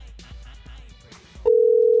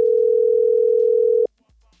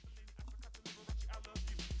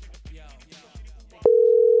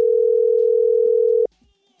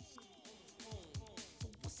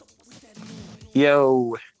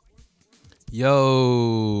Yo,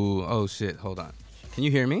 Yo. Oh shit. Hold on. Can you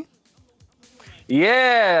hear me?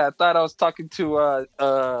 yeah, I thought I was talking to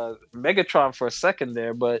Megatron for a second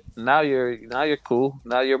there, but now you're cool.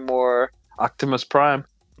 Now you're more Optimus Prime.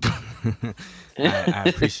 I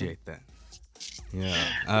appreciate that. Yeah.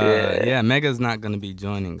 Yeah, Yeah. Mega's not gonna be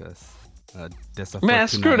joining us. man,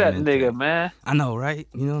 screw that Desafortunadamente. nigga, man. I know, right?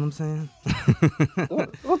 You know what I'm saying?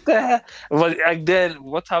 What the hell? But then,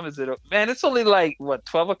 what time is it? Man, it's only like what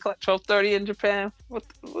 12 o'clock, 12:30 in Japan.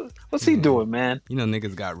 What's he Yeah. doing, man? You know,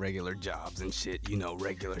 niggas got regular jobs and shit. You know,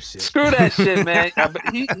 regular shit. Screw that shit, man.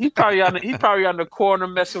 He probably on the corner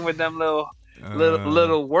messing with them little little uh,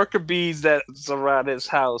 little worker bees that's around his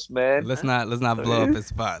house, man. let's not blow up his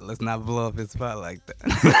spot. Let's not blow up his spot like that.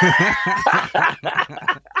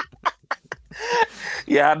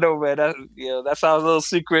 Yeah, I know, man. That's our little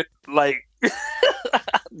secret. Like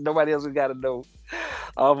nobody else has got to know.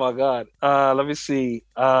 Oh my god. Let me see.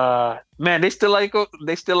 Man, they still like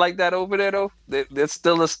that over there though. There's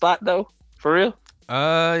still a spot though, for real.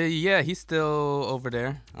 Yeah, he's still over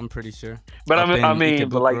there. I'm pretty sure. But Up I in mean,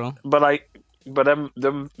 Ikebukuro. but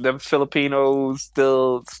them Filipinos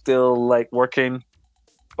still like working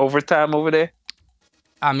overtime over there.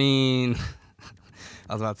 I mean,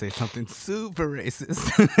 I was about to say something super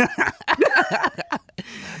racist.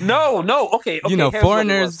 No, no. Okay, You okay. know, Here's what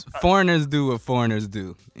it was. foreigners do what foreigners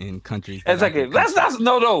do in countries that I Exactly. can come That's from.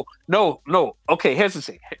 no, no, no, no. Okay, here's the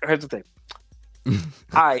thing. Here's the thing.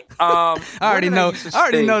 All right. I Where already did I know. used to I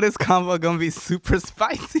already stay? know this combo gonna be super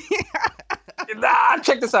spicy. Nah,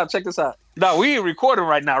 check this out. Check this out. No, we ain't recording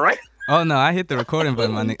right now, right? Oh no, I hit the recording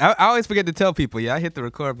button, my nigga. I always forget to tell people. Yeah, I hit the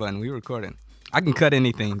record button. We recording. I can cut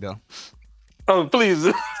anything though. Oh, please,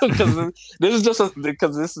 because this is just a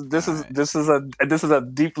because All right. this is a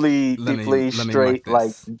deeply deeply Let me mark straight like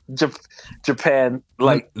this. Jap- Japan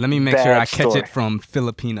like Let me make sure I bad catch it story. from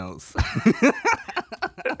Filipinos.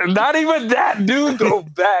 Not even that, dude. Go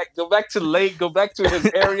back to Lake, go back to his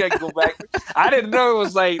area, go back. I didn't know it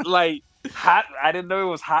was like hot. I didn't know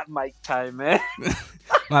it was hot mic time, man.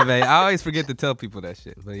 My bad. I always forget to tell people that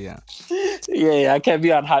shit. But yeah. Yeah, I can't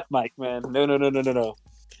be on hot mic, man. No, no, no, no, no, no.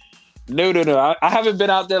 No, no, no. I haven't been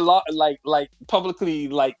out there like publicly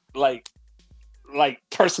like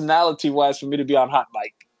personality wise for me to be on hot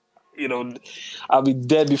mic. You know, I'll be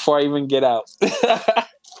dead before I even get out.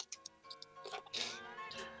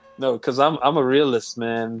 No, because I'm a realist,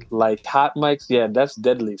 man. Like hot mics, yeah, that's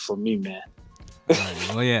deadly for me, man.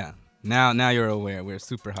 Alrighty. Well, yeah. Now you're aware. We're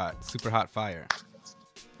super hot fire.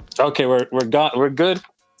 Okay, we're gone. We're good.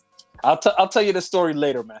 I'll tell you the story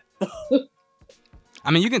later, man.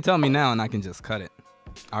 I mean, you can tell me now, and I can just cut it.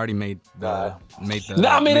 I already Uh, no, I mean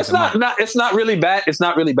made it's the mark. it's not really bad. It's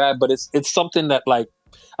not really bad, but it's something that like,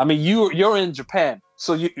 I mean you're in Japan,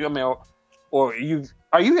 so I mean, or you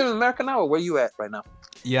are you in America now, or where you at right now?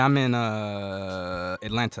 Yeah, I'm in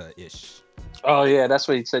Atlanta ish. Oh yeah, that's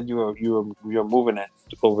what you said you're moving it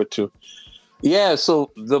over to. Yeah,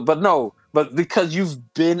 so but no, but because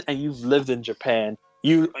you've been and you've lived in Japan,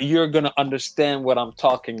 you're gonna understand what I'm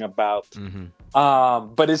talking about.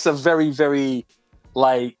 Mm-hmm. But it's a very, very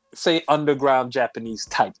like say underground Japanese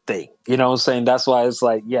type thing. You know what I'm saying? That's why it's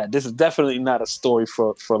like, yeah, this is definitely not a story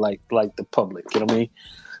for like the public, you know what I mean?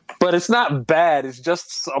 But it's not bad. It's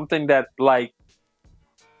just something that like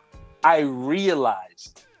I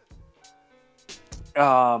realized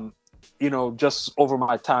um, just over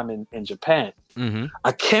my time in Japan. Mm-hmm.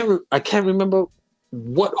 I can't remember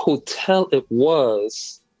what hotel it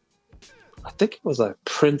was. I think it was like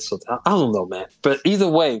Prince Hotel. I don't know, man. But either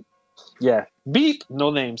way, yeah. Beep,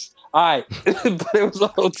 no names. All right. But it was a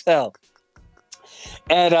hotel.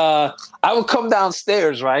 And I would come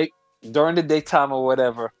downstairs, right? During the daytime or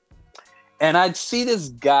whatever. And I'd see this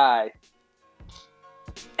guy.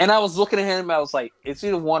 And I was looking at him, I was like, it's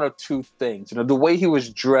either one or two things. You know, the way he was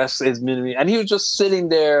dressed is mini, and he was just sitting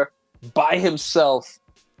there by himself.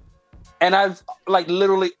 And I've like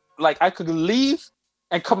literally like I could leave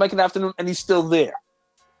and come back in the afternoon and he's still there.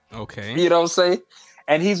 Okay. You know what I'm saying?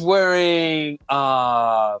 And he's wearing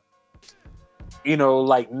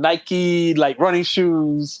like Nike like running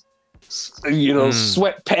shoes,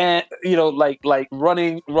 sweatpants, like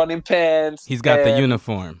running pants. He's got the And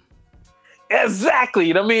uniform. exactly,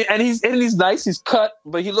 you know what I mean? And he's nice, he's cut,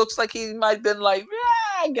 but he looks like he might have been like,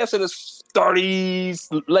 yeah, I guess in his 30s,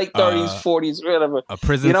 late 30s, 40s, whatever. A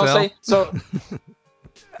prison You know what I'm cell. saying? So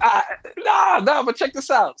no, but check this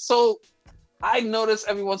out. So I notice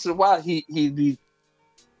every once in a while he'd be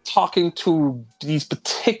talking to these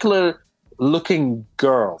particular looking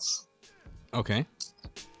girls. Okay.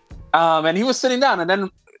 And he was sitting down, and then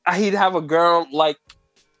he'd have a girl like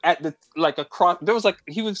at the like across there was like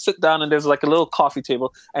he would sit down and there's like a little coffee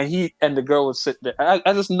table and he and the girl would sit there.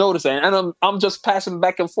 I just noticed that and I'm just passing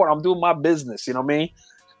back and forth. I'm doing my business, you know what I mean?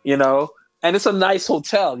 You know, and it's a nice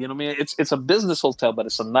hotel, you know what I mean? It's a business hotel, but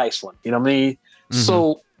it's a nice one, you know what I mean? Mm-hmm.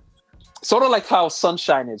 So sort of like how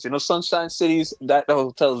Sunshine is, you know, Sunshine Cities, that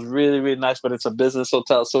hotel is really, really nice, but it's a business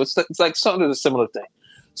hotel. So it's like something of a similar thing.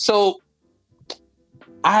 So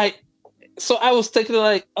I was thinking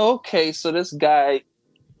like, okay, so this guy,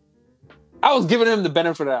 I was giving him the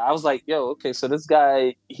benefit of that. I was like, yo, okay, so this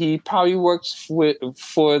guy, he probably works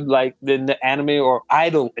for like the anime or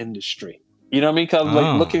idol industry. You know what I mean? Cause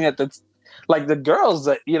like looking at the girls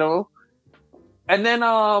that, you know, and then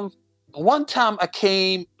one time I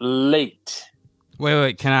came late.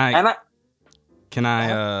 Wait, I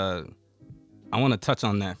want to touch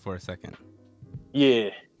on that for a second. Yeah.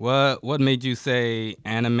 What made you say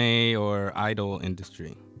anime or idol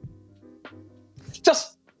industry?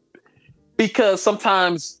 Just because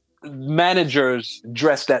sometimes managers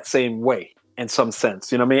dress that same way in some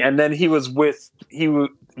sense, you know what I mean? And then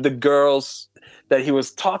the girls that he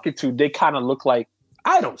was talking to, they kind of look like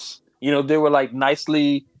idols. You know, they were like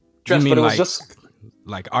nicely dressed, but it was just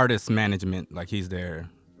like artist management, like he's their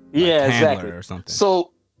handler exactly or something.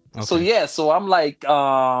 So I'm like,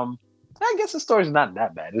 I guess the story's not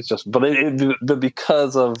that bad. It's just, but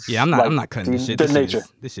because of I'm not cutting this shit. The nature.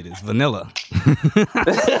 This shit is vanilla.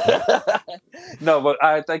 No, but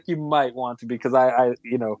I think you might want to because I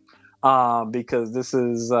you know, because this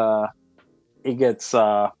is it gets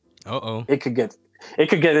it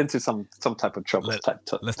could get into some type of trouble.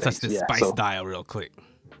 Let's touch this spice dial real quick.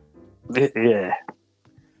 Yeah.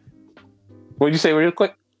 What'd you say real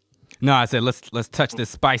quick? No, I said let's touch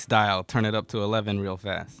this spice dial. Turn it up to 11 real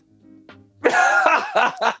fast.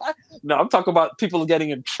 No, I'm talking about people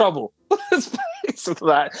getting in trouble. It's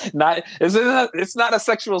not a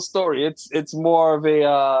sexual story. It's more of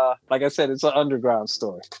a like I said, it's an underground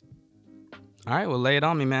story. All right, well, lay it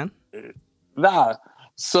on me, man. Nah.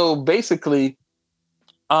 So basically,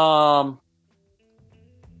 so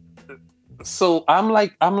I'm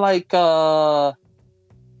like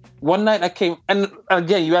one night I came, and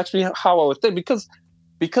again, you asked me how I was thinking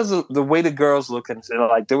because of the way the girls look, and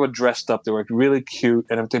like they were dressed up, they were really cute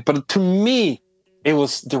and everything. But to me, there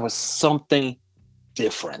was something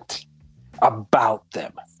different about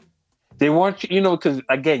them. They weren't, you know, because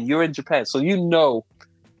again, you're in Japan, so you know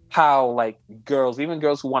how like girls, even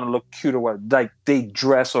girls who want to look cute or what, like they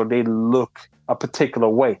dress or they look a particular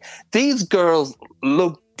way. These girls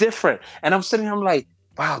look different, and I'm sitting here, I'm like,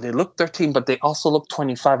 wow, they look 13, but they also look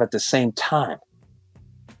 25 at the same time.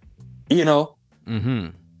 You know? Mm-hmm.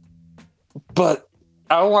 But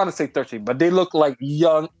I don't want to say 13, but they look like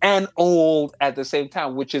young and old at the same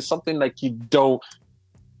time, which is something like you don't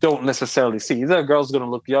necessarily see. Either a girl's going to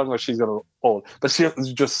look young or she's going to look old. But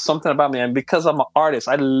it's just something about me. And because I'm an artist,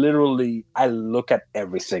 I look at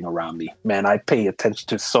everything around me. Man, I pay attention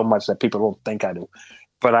to so much that people don't think I do.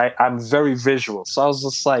 But I'm very visual. So I was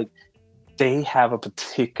just like, they have a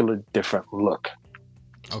particular different look.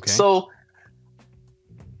 Okay. So,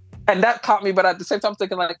 and that caught me, but at the same time, I'm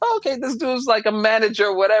thinking like, oh, okay, this dude's like a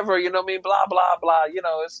manager, whatever, you know what I mean? Blah, blah, blah. You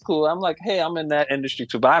know, it's cool. I'm like, hey, I'm in that industry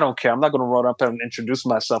too, but I don't care. I'm not going to run up and introduce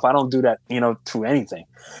myself. I don't do that, you know, to anything.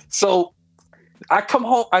 So I come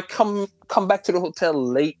home, I come back to the hotel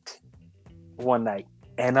late one night.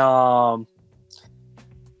 And I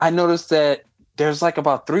noticed that there's like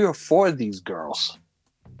about 3 or 4 of these girls.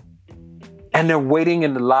 And they're waiting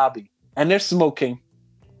in the lobby. And they're smoking.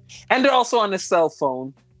 And they're also on their cell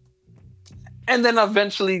phone. And then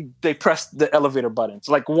eventually they press the elevator buttons.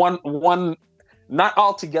 Like one, not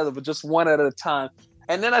all together, but just one at a time.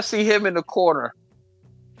 And then I see him in the corner.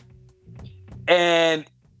 And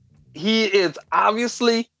he is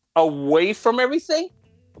obviously away from everything,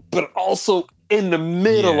 but also in the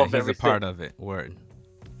middle of everything. He's a part of it. Word.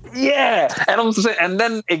 Yeah. And I'm saying, and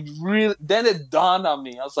then it dawned on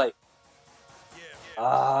me. I was like,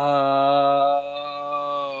 oh,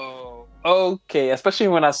 okay. Especially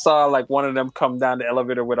when I saw like one of them come down the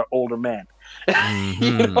elevator with an older man. Mm-hmm.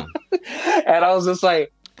 You know? And I was just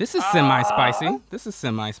like, this is semi-spicy. This is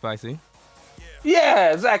semi-spicy.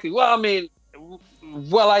 Yeah, exactly. Well, I mean,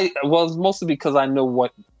 it's mostly because I know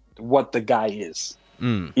what the guy is.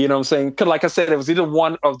 Mm. You know what I'm saying? Because like I said, it was either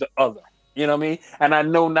one or the other. You know what I mean? And I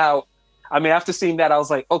know now, I mean, after seeing that, I was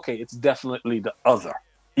like, okay, it's definitely the other.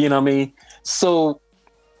 You know what I mean? So,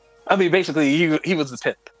 I mean, basically, he was the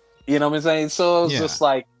pimp. You know what I'm saying? So it was just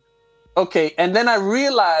like, okay. And then I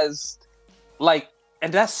realized, like,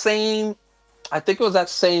 and I think it was that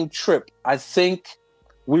same trip. I think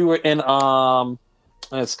we were in,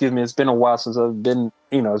 excuse me, it's been a while since I've been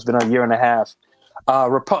it's been a year and a half.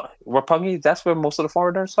 Roppongi, that's where most of the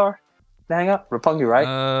foreigners are. They hang out. Roppongi, right?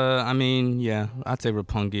 I mean, yeah, I'd say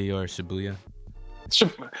Roppongi or Shibuya.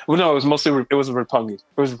 Well, no, it was Roppongi. It was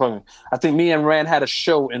Roppongi. I think me and Rand had a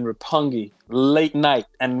show in Roppongi late night,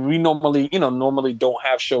 and we normally don't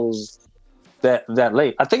have shows that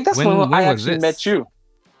late. I think that's when I was actually this? met you.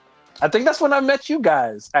 I think that's when I met you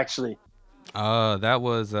guys. Actually, that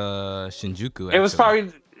was Shinjuku. Actually. it was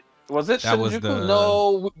probably. Was it that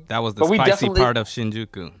Shinjuku? That was the spicy part of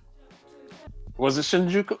Shinjuku. Was it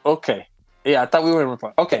Shinjuku? Okay. Yeah, I thought we were in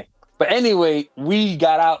Roppongi. Okay. But anyway, we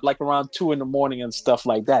got out like around 2 a.m. and stuff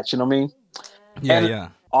like that. You know what I mean? Yeah, and yeah.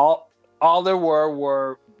 All there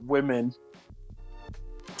were women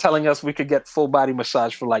telling us we could get full body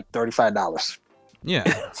massage for like $35.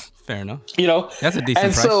 Yeah, fair enough. That's a decent price.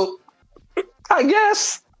 And so, I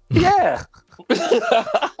guess, yeah.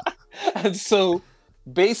 And so,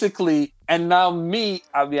 basically, and now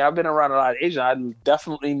I've been around a lot of Asian. I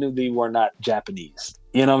definitely knew they were not Japanese.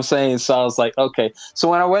 You know what I'm saying? So I was like, okay.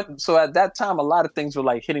 So at that time, a lot of things were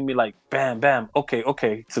like hitting me like, bam, bam.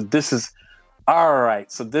 Okay. So this is, all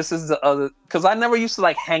right. So this is the other, because I never used to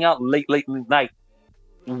like hang out late night,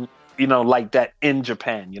 like that in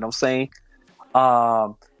Japan. You know what I'm saying?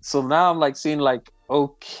 So now I'm like seeing like,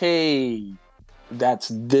 okay,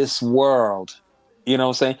 that's this world. You know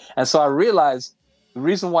what I'm saying? And so I realized the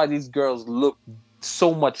reason why these girls look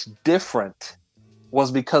so much different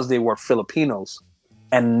was because they were Filipinos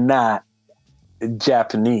and not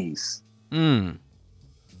Japanese.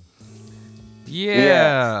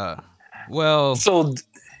 Yeah. Well. So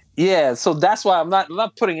that's why I'm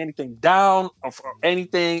not putting anything down or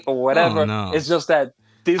anything or whatever. Oh, no. It's just that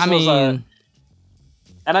and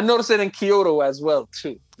I noticed it in Kyoto as well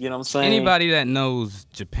too. You know what I'm saying? Anybody that knows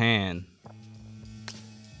Japan,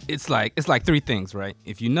 it's like 3 things, right?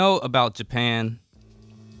 If you know about Japan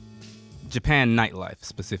nightlife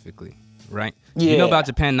specifically, right? Yeah. You know about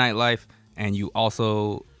Japan nightlife, and you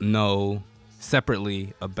also know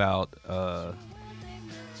separately about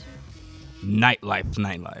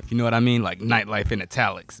nightlife. You know what I mean? Like nightlife in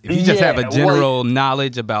italics. If you just have a general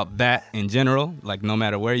knowledge about that in general, like no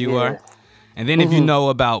matter where you are, and then if you know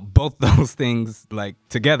about both those things like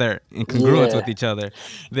together in congruence with each other,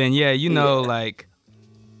 then like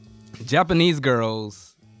Japanese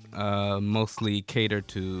girls mostly cater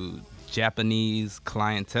to Japanese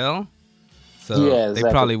clientele. So they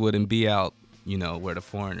probably wouldn't be out, where the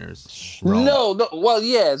foreigners roam. No. Well,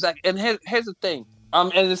 yeah, exactly. And here's the thing.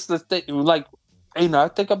 And it's the thing, like, I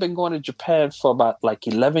think I've been going to Japan for about like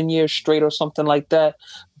 11 years straight or something like that.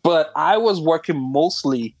 But I was working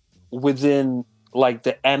mostly within like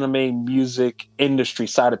the anime music industry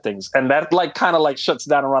side of things, and that like kind of like shuts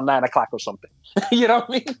down around 9 o'clock or something. You know what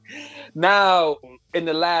I mean? Now, in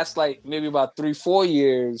the last like maybe about 3-4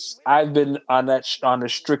 years, I've been on a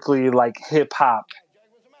strictly like hip hop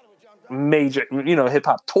major, hip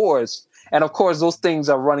hop tours, and of course those things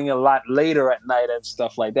are running a lot later at night and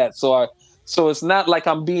stuff like that. So it's not like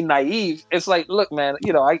I'm being naive. It's like, look, man,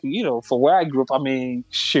 for where I grew up, I mean,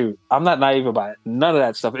 shoot, I'm not naive about it. None of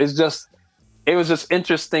that stuff. It was just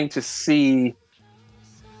interesting to see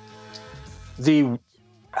the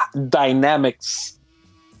dynamics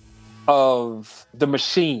of the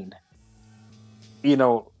machine,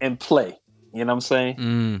 in play. You know what I'm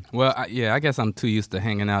saying? Well, I guess I'm too used to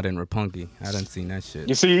hanging out in Roppongi. I done seen that shit.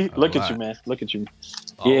 You see? Look at you, man. Look at you.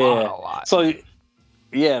 A lot. So,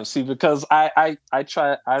 yeah. See, because I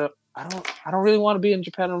try. I don't really want to be in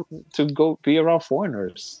Japan to go be around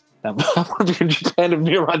foreigners. I want to be in Japan to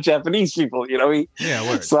be around Japanese people. You know what I mean? Yeah,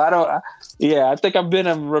 word. So I don't. I think I've been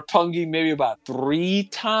in Roppongi maybe about 3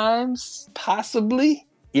 times, possibly.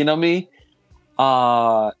 You know what I mean?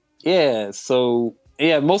 Yeah. So.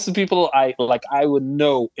 Yeah, most of the people I would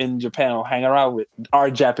know in Japan or hang around with are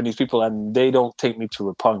Japanese people, and they don't take me to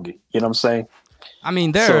Roppongi. You know what I'm saying? I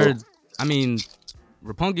mean,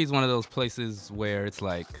 Roppongi is one of those places where it's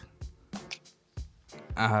like,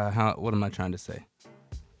 what am I trying to say?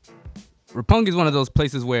 Roppongi is one of those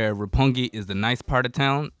places where Roppongi is the nice part of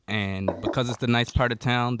town, and because it's the nice part of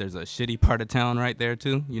town, there's a shitty part of town right there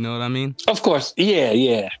too. You know what I mean? Of course. Yeah.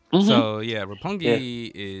 Mm-hmm. So yeah,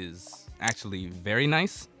 Roppongi is actually very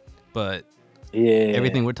nice, but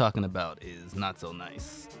everything we're talking about is not so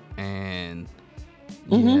nice. And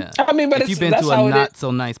I mean, but if you've been to a not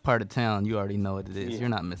so nice part of town, you already know what it is. You're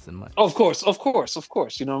not missing much. Of course.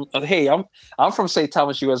 Hey, I'm from St.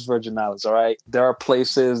 Thomas, U.S. Virgin Islands. All right, there are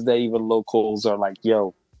places that even locals are like,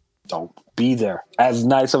 "Yo, don't be there." As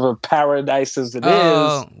nice of a paradise as it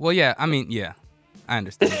is. Well, yeah. I mean, yeah. I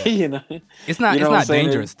understand that. You know, It's not. you know It's what I'm not saying?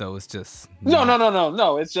 dangerous though. It's just No, no, not. no, no,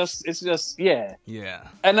 no. It's just, yeah. Yeah.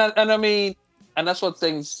 And I mean, and that's what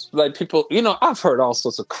things like people. You know, I've heard all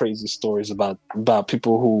sorts of crazy stories about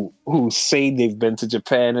people who say they've been to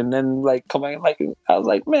Japan and then like coming like I was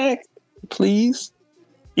like, man, please.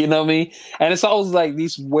 You know what I mean? And it's always like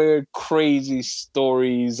these weird, crazy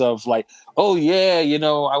stories of like, oh yeah, you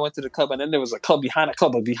know, I went to the club and then there was a club behind a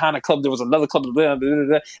club, and behind a club there was another club, blah, blah, blah,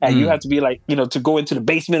 blah, and you Mm. have to be like, you know, to go into the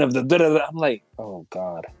basement of the. Blah, blah, blah. I'm like, oh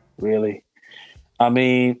god, really? I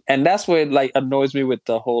mean, and that's where it like annoys me with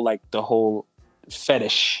the whole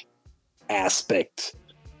fetish aspect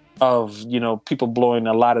of people blowing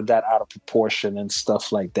a lot of that out of proportion and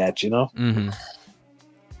stuff like that. Mm-hmm.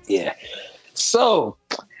 Yeah. So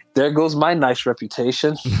there goes my nice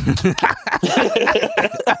reputation.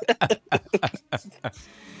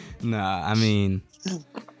 Nah, I mean,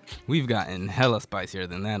 we've gotten hella spicier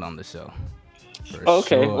than that on the show. For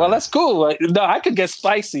Okay, sure. well that's cool. No, I could get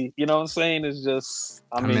spicy. You know what I'm saying? It's just,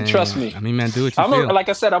 I mean, trust me. I mean, man, do what you I'm feel. like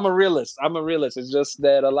I said, I'm a realist. It's just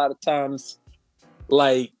that a lot of times,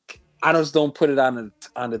 like, I just don't put it on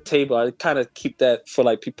the table. I kind of keep that for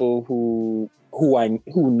like people who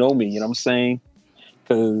know me. You know what I'm saying?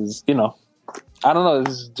 Because I don't know.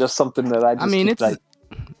 It's just something that I just I mean, keep it's. like.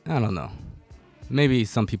 I don't know. Maybe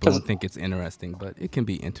some people 'Cause- don't think it's interesting, but it can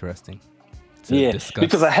be interesting to Yeah, discuss.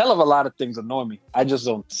 because a hell of a lot of things annoy me. I just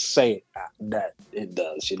don't say it that it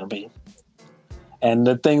does. You know what I mean? And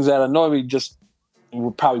the things that annoy me just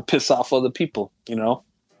will probably piss off other people.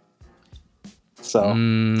 So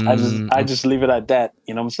I just leave it at that.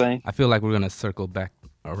 You know what I'm saying? I feel like we're gonna circle back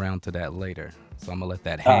around to that later, so I'm gonna let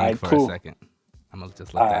that All hang right, for cool. a second. I'm gonna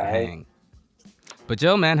just let that hang. But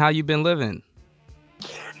Joe, man, how you been living?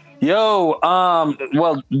 Yo,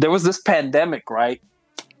 well, there was this pandemic, right?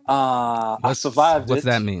 I survived it. What's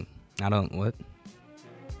that mean? I don't what?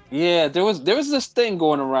 Yeah, there was this thing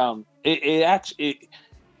going around. It actually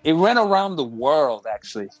it ran around the world.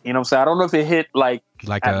 Actually, you know what I'm saying? I don't know if it hit like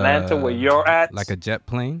Atlanta where you're at, like a jet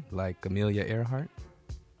plane, like Amelia Earhart.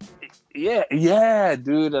 Yeah,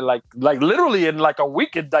 dude. And like literally in like a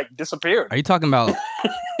week, it like disappeared. Are you talking about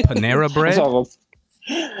Panera Bread?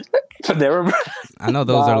 Panera Bread. I know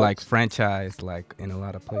those are like franchised, like in a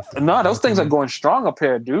lot of places. No, those things are going strong up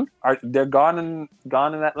here, dude. They're gone in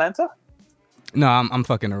Atlanta? No, I'm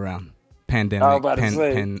fucking around. Pandemic. I was about to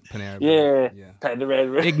say. Panera Bread. Yeah.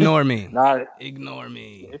 Panera Bread. Ignore me. Nah. Ignore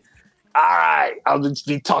me. All right, I'll just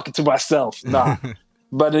be talking to myself. Nah,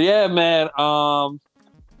 but yeah, man.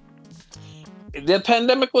 The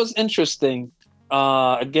pandemic was interesting.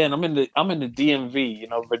 Again, I'm in the DMV,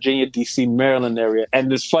 Virginia, DC, Maryland area,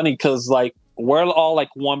 and it's funny because like we're all like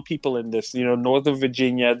one people in this, Northern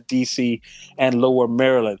Virginia, DC, and Lower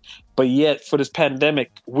Maryland. But yet, for this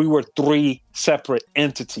pandemic, we were three separate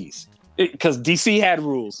entities because DC had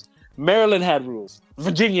rules, Maryland had rules,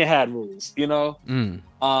 Virginia had rules, And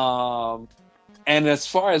as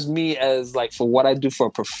far as me, as like for what I do for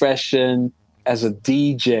a profession as a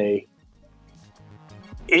DJ,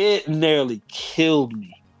 it nearly killed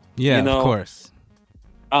me. Yeah, of course.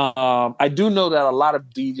 I do know that a lot of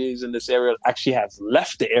DJs in this area actually have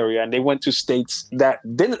left the area and they went to states that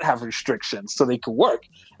didn't have restrictions so they could work.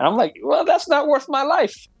 And I'm like, well, that's not worth my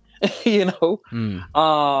life, But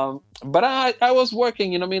I was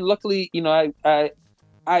working, luckily,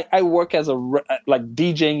 I work as like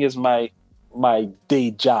DJing is my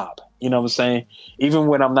day job. You know what I'm saying? Even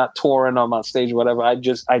when I'm not touring, I'm on stage or whatever, I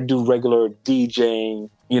do regular DJing,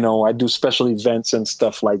 I do special events and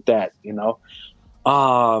stuff like that,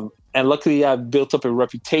 And luckily I've built up a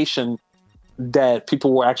reputation that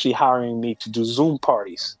people were actually hiring me to do Zoom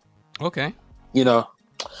parties. Okay.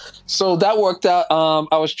 So that worked out.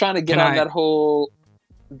 I was trying to get on that whole...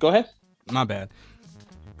 Go ahead. My bad.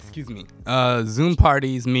 Excuse me. Zoom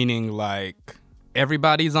parties meaning like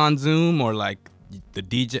everybody's on Zoom or like the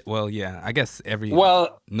DJ? Well, yeah, I guess nobody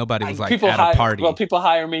was like at a party. People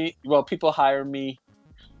hire me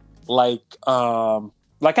like I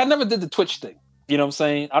never did the Twitch thing. You know what I'm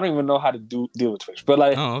saying? I don't even know how to deal with Twitch. But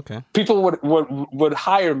like, okay. People would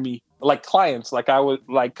hire me, like clients, like I would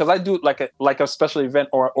like, because I do like a special event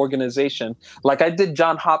or organization. Like I did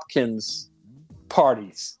John Hopkins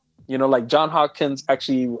parties. Like John Hopkins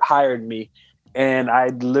actually hired me, and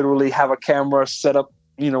I'd literally have a camera set up,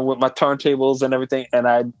 with my turntables and everything, and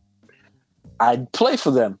I'd play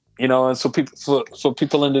for them, and so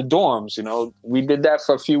people in the dorms, we did that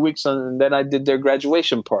for a few weeks, and then I did their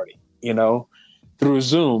graduation party, through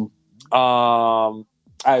Zoom.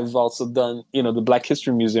 I've also done, the Black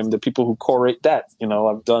History Museum, the people who curate that,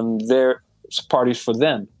 I've done their parties for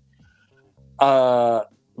them. But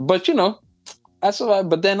I survived.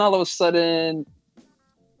 But then all of a sudden,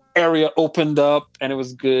 area opened up and it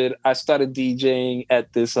was good. I started DJing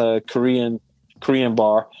at this Korean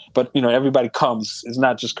bar, but everybody comes. It's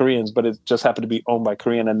not just Koreans, but it just happened to be owned by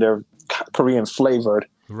Korean, and they're Korean flavored.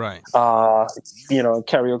 Right.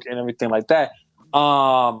 Karaoke and everything like that.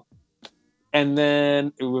 And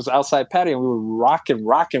then it was outside patio, and we were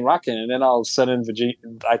rocking, and then all of a sudden, Virginia.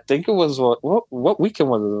 I think it was what weekend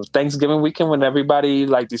was it? It was Thanksgiving weekend when everybody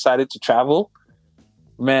like decided to travel.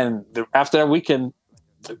 Man, after that weekend,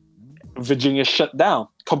 Virginia shut down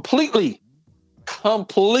completely,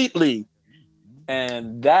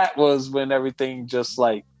 and that was when everything just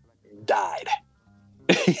like died.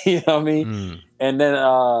 You know what I mean? Mm. And then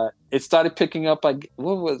it started picking up. Like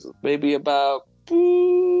what was it? Maybe about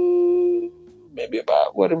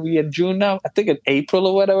what are we in June now? I think in April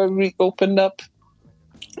or whatever we opened up.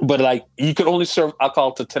 But like you could only serve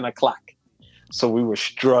alcohol till 10 o'clock, so we were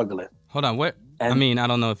struggling. Hold on, what? And, I mean, I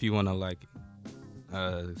don't know if you want to like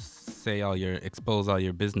expose all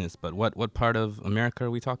your business, but what part of America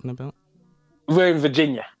are we talking about? We're in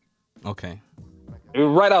Virginia. Okay. We're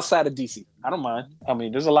right outside of DC. I don't mind. I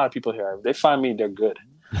mean, there's a lot of people here. If they find me, they're good.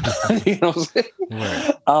 You know what I'm saying?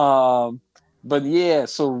 Right. But yeah,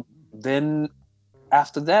 so then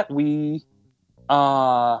after that we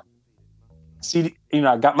I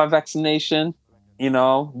got my vaccination,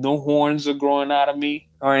 no horns are growing out of me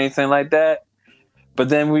or anything like that. But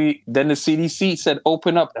then the CDC said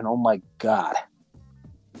open up, and oh my God.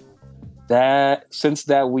 Since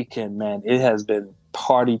that weekend, man, it has been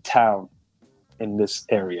party town in this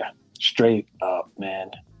area. Straight up,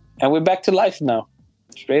 man. And we're back to life now.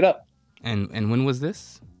 Straight up. And when was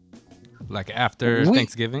this? Like after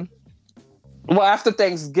Thanksgiving? Well, after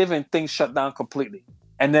Thanksgiving, things shut down completely.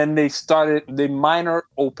 And then the minor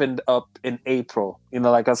opened up in April.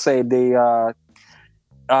 Like I say, they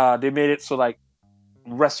made it so like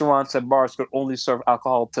restaurants and bars could only serve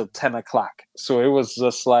alcohol till 10 o'clock. So it was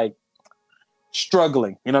just like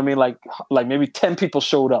struggling. You know what I mean? Like maybe 10 people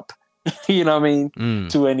showed up. You know what I mean?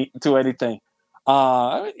 To anything.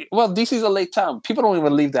 Well, DC's a late town. People don't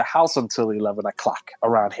even leave their house until 11 o'clock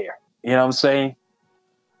around here. You know what I'm saying?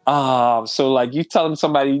 So like you telling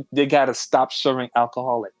somebody they got to stop serving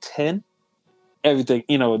alcohol at 10, everything,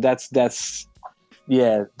 that's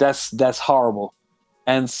horrible.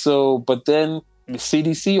 And so, but then the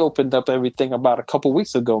CDC opened up everything about a couple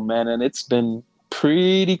weeks ago, man, and it's been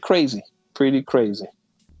pretty crazy.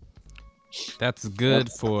 That's good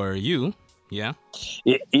for you. Yeah.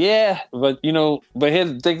 Yeah. But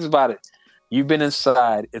here's the thing about it. You've been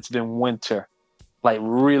inside. It's been winter, like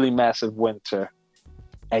really massive winter.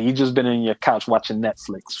 And you just been in your couch watching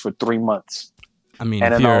Netflix for 3 months. I mean,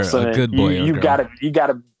 and if you're a good boy or girl. You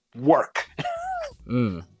gotta work.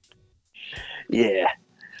 Yeah.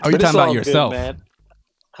 Oh, you're talking about yourself, good, man.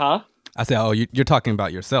 Huh? I said, oh, you're talking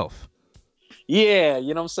about yourself. Yeah,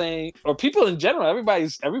 you know what I'm saying? Or people in general,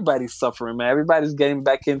 everybody's suffering, man. Everybody's getting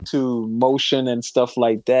back into motion and stuff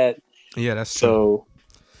like that. Yeah, that's true. So,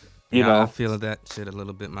 you know, I feel that shit a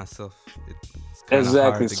little bit myself. It's kind of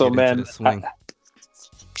hard to get into the swing.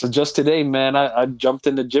 So just today, man, I jumped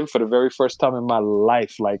in the gym for the very first time in my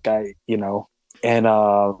life. Like and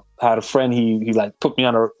I had a friend. He like put me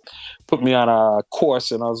on a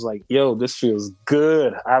course, and I was like, "Yo, this feels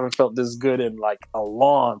good. I haven't felt this good in like a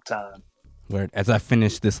long time." Word. As I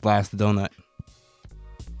finished this last donut.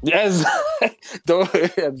 Yes,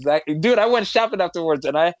 exactly, dude. I went shopping afterwards,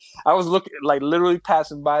 and I was looking like literally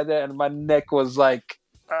passing by there, and my neck was like,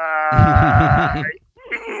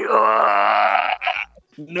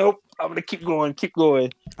 nope. I'm gonna keep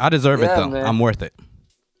going. I deserve it though. Man. I'm worth it.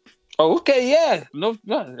 Oh, okay, yeah. No,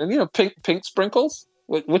 pink sprinkles.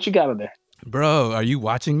 What you got in there, bro? Are you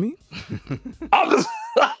watching me? I'm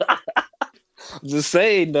just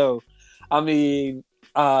saying though. I mean,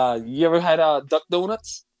 you ever had Duck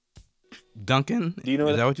Donuts? Dunkin'? Do you know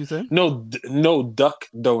Is that what you said? No, Duck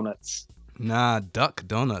Donuts. Nah, Duck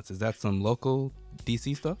Donuts. Is that some local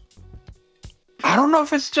DC stuff? I don't know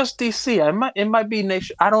if it's just DC. It might be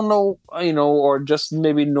nation. I don't know, or just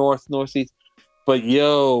maybe northeast. But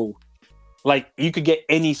yo, like you could get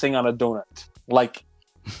anything on a donut, like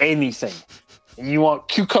anything. You want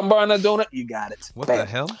cucumber on a donut? You got it. What the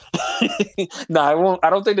hell? No, I won't. I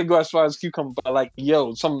don't think they go as far as cucumber. But like,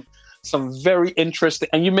 yo, some very interesting,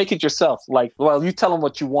 and you make it yourself. Like, well, you tell them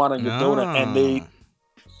what you want on your donut,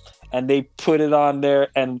 and they put it on there,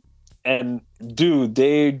 and dude,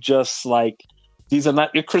 they just like. These are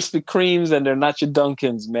not your Krispy Kremes and they're not your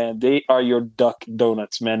Dunkins, man. They are your Duck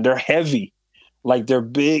Donuts, man. They're heavy. Like they're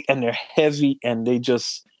big and they're heavy and they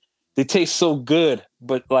taste so good.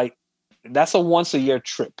 But like that's a once a year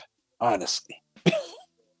trip, honestly.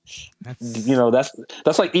 You That's know,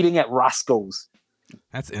 that's like eating at Roscoe's.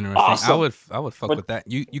 that's interesting. Awesome. I would fuck But with that.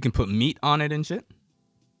 You can put meat on it and shit.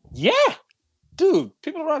 yeah, dude,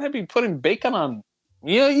 people around here be putting bacon on.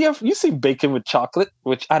 You see bacon with chocolate,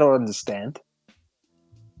 which I don't understand.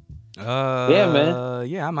 Yeah, man.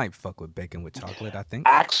 Yeah, I might fuck with bacon with chocolate. I think.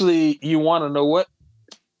 Actually, you want to know what?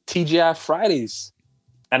 TGI Fridays.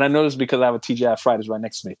 And I know this because I have a TGI Fridays right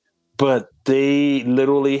next to me. But they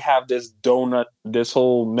literally have this donut, this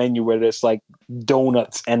whole menu where there's like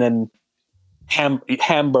donuts and then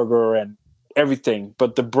hamburger and everything.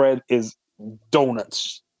 But the bread is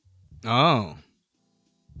donuts. Oh.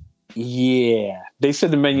 Yeah. They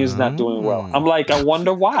said the menu is not doing well. I'm like, I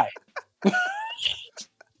wonder why.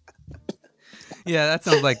 Yeah, that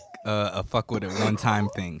sounds like a fuck with it one time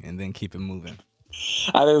thing and then keep it moving.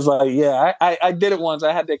 I was like, yeah, I did it once.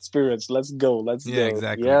 I had the experience. Let's go. Let's go.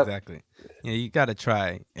 Exactly, Yep. exactly. Yeah, you got to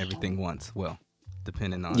try everything once. Well,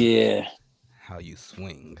 depending on how you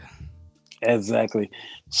swing. Exactly.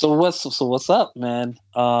 So what's up, man?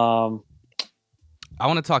 I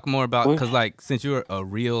want to talk more about because like since you're a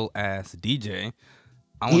real ass DJ,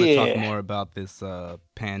 I want to talk more about this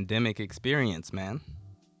pandemic experience, man.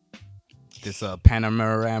 This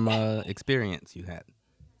panorama experience you had.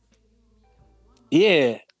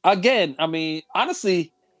 Yeah. Again, I mean,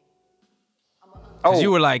 honestly, because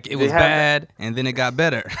you were like, it was bad, and then it got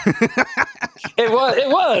better. It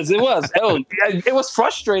was. It was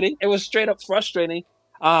frustrating. It was straight up frustrating.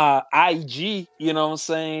 IG, you know what I'm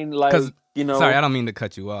saying? Like, you know. Sorry, I don't mean to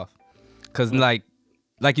cut you off. Because like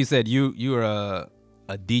you said, you were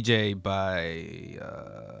a DJ by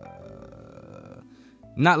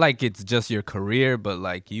not like it's just your career, but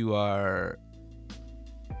like you are.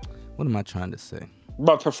 What am I trying to say?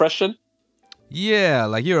 By profession? Yeah,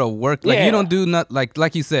 like you're a work. Like you don't do not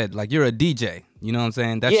like you said. Like you're a DJ. You know what I'm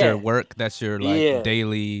saying? That's your work. That's your like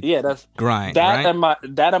daily that's grind. That right? and my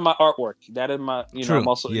artwork. That and my know I'm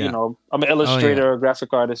also I'm an illustrator,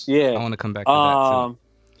 graphic artist. Yeah, I want to come back to that too.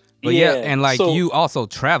 But and like you also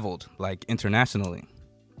traveled like internationally.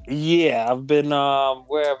 Yeah, I've been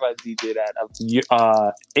where have I DJed at?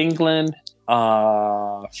 England,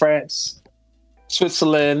 France,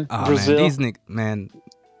 Switzerland, Brazil. Man,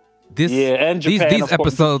 and Japan, these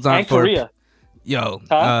episodes aren't for Korea.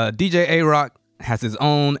 DJ A-Rock has his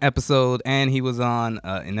own episode, and he was on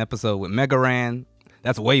an episode with Mega Ran.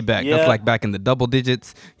 That's way back. That's like back in the double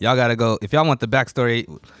digits. Y'all gotta go if y'all want the backstory.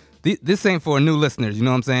 This ain't for new listeners. You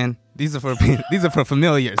know what I'm saying? These are for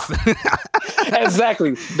familiars.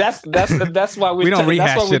 Exactly. That's why we don't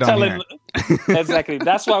rehash shit on here. Exactly.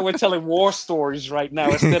 That's why we're telling war stories right now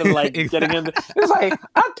instead of like getting into. It's like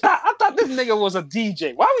I thought this nigga was a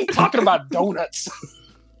DJ. Why are we talking about donuts?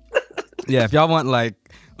 Yeah, if y'all want like,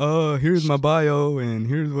 here's my bio and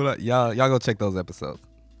here's what y'all go check those episodes.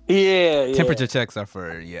 Yeah. Temperature checks are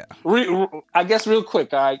for I guess real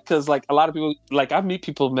quick, all right, because like a lot of people, like I meet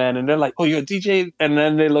people, man, and they're like, "Oh, you're a DJ," and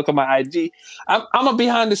then they look at my IG. I'm a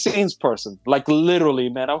behind the scenes person, like literally,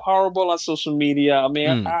 man. I'm horrible on social media. I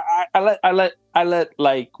mean, I let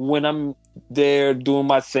like when I'm there doing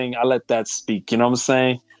my thing, I let that speak. You know what I'm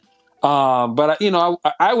saying? But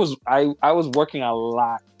I was working a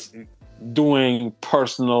lot doing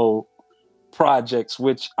personal projects,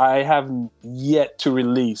 which I haven't yet to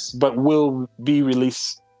release, but will be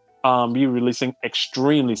releasing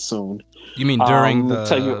extremely soon. You mean during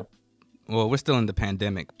well, we're still in the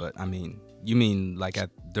pandemic, but I mean, you mean like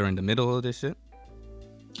during the middle of this shit?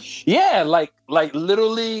 Yeah, like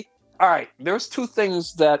literally. All right, there's two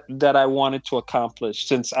things that I wanted to accomplish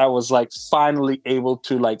since I was like finally able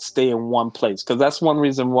to like stay in one place, because that's one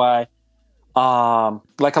reason why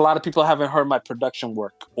like a lot of people haven't heard my production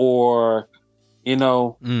work or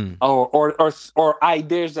or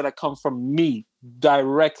ideas that have come from me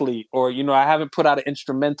directly, or I haven't put out an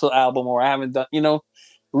instrumental album, or I haven't done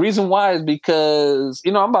reason why is because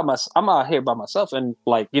I'm out here by myself, and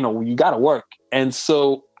like you gotta work, and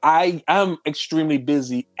so I am extremely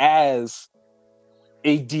busy as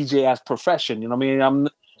a DJ as profession. I mean, I'm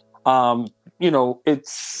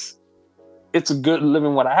it's a good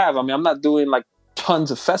living what I have. I mean, I'm not doing like tons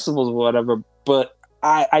of festivals or whatever, but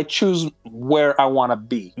I choose where I want to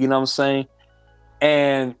be. You know what I'm saying?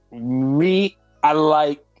 And me, I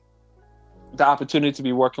like the opportunity to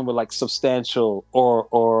be working with like Substantial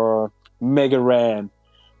or Mega Ran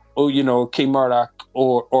or K Murdoch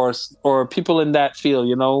or people in that field.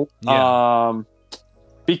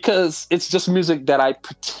 Because it's just music that I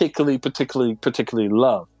particularly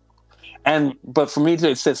love. But for me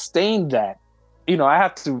to sustain that,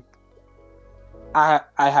 I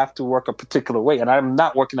have to work a particular way, and I'm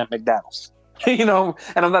not working at McDonald's. and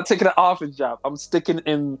I'm not taking an office job. I'm sticking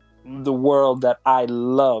in the world that I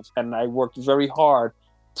love, and I worked very hard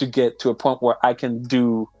to get to a point where I can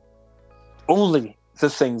do only the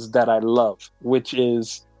things that I love, which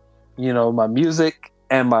is, my music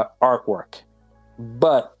and my artwork.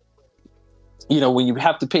 But, when you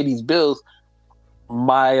have to pay these bills,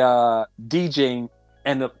 my DJing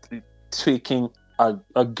ended up taking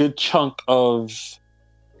a good chunk of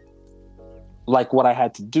like what I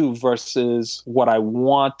had to do versus what I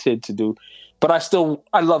wanted to do. But I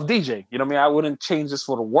love DJ. You know what I mean? I wouldn't change this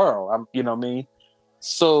for the world. You know what I mean?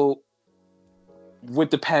 So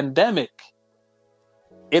with the pandemic,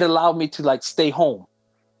 it allowed me to like stay home,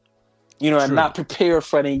 and True. not prepare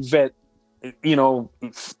for an event, you know,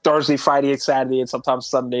 Thursday, Friday, and Saturday, and sometimes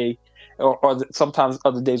Sunday, or sometimes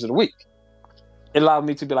other days of the week. It allowed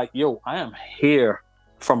me to be like, yo, I am here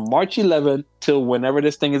from March 11th till whenever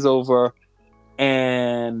this thing is over.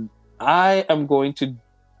 And I am going to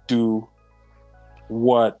do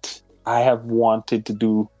what I have wanted to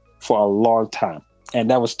do for a long time. And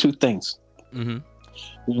that was two things. Mm-hmm.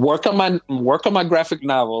 Work on my graphic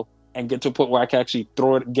novel and get to a point where I can actually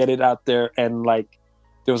get it out there. And like,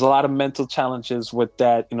 there was a lot of mental challenges with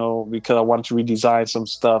that, because I wanted to redesign some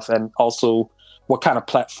stuff, and also what kind of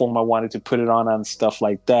platform I wanted to put it on and stuff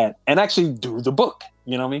like that, and actually do the book,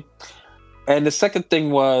 you know what I mean? And the second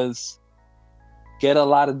thing was get a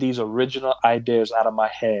lot of these original ideas out of my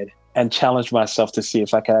head and challenge myself to see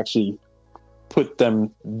if I could actually put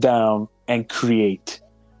them down and create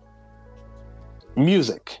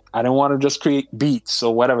music. I didn't want to just create beats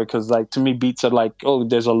or whatever, because like to me beats are like, oh,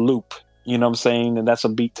 there's a loop, you know what I'm saying, and that's a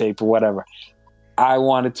beat tape or whatever. I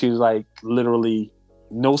wanted to like literally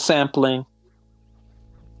no sampling,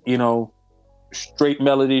 straight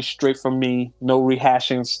melody, straight from me, no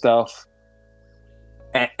rehashing stuff,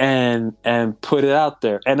 and put it out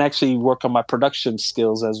there, and actually work on my production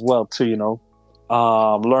skills as well too,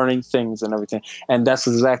 learning things and everything. And that's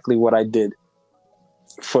exactly what I did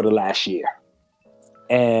for the last year.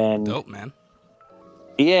 And dope, man.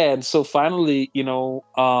 yeah, and so finally,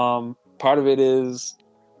 part of it is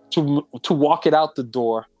to walk it out the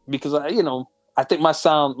door, because I think my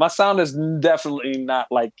sound is definitely not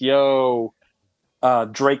like, yo,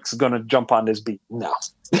 Drake's gonna jump on this beat. No.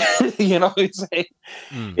 You know what I'm saying?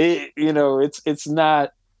 Mm. It's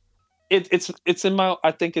not. It's in my.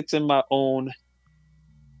 I think it's in my own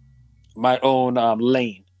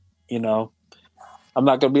lane. You know, I'm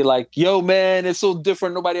not gonna be like, yo, man, it's so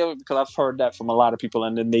different. Nobody ever, because I've heard that from a lot of people,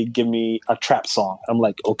 and then they give me a trap song. I'm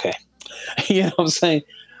like, okay, you know what I'm saying?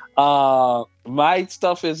 My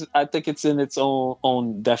stuff is. I think it's in its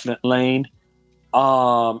own definite lane.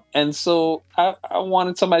 And so I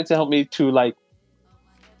wanted somebody to help me to like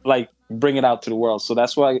bring it out to the world. So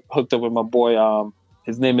that's why I hooked up with my boy.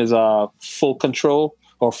 His name is Full Control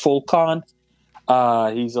or Full Con.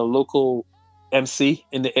 He's a local MC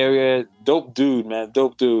in the area. Dope dude, man.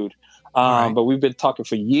 Dope dude. All right. But we've been talking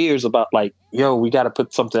for years about like, yo, we got to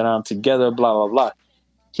put something on together. Blah blah blah.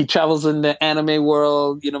 He travels in the anime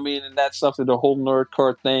world, you know what I mean, and that stuff is the whole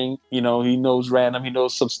nerdcore thing. He knows Random, he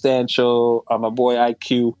knows Substantial. My boy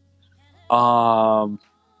IQ.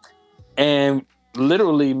 And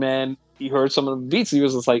literally, man, he heard some of the beats. He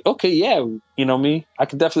was just like, okay, yeah, me, I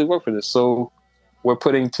could definitely work for this. So we're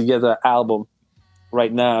putting together an album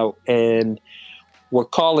right now, and we're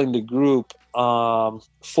calling the group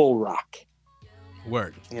Full Rock.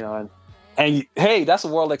 Word. And hey, that's a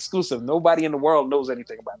world exclusive. Nobody in the world knows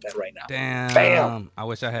anything about that right now. Damn. Bam. I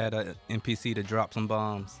wish I had an NPC to drop some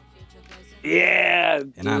bombs. Yeah.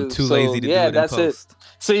 And dude. I'm too lazy to do it in post.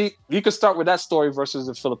 See, you can start with that story versus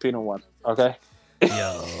the Filipino one, okay?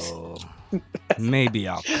 Yo. Maybe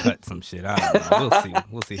I'll cut some shit. I don't know. We'll see.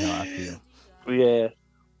 We'll see how I feel. Yeah.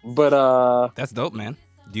 But that's dope, man.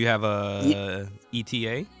 Do you have a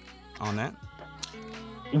ETA on that?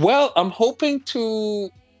 Well, I'm hoping to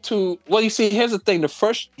well, you see, here's the thing. The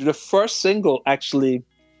first single actually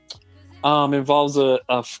involves a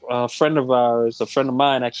friend of ours, a friend of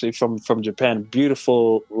mine actually from Japan.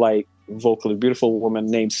 Beautiful, like vocally beautiful woman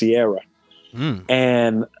named Sierra.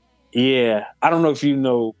 And yeah, I don't know if you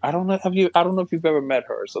know. I don't know if you've ever met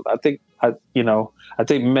her. So I think I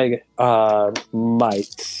think Meg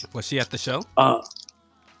might. Was she at the show?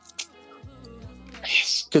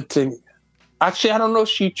 Good thing. Actually, I don't know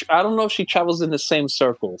if she travels in the same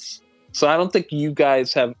circles. So I don't think you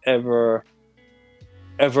guys have ever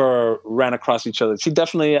ran across each other. She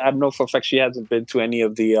definitely, I know for a fact, she hasn't been to any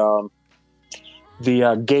of the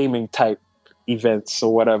gaming type events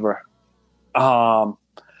or whatever. But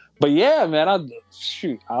yeah, man,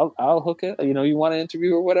 I'll hook it. You want to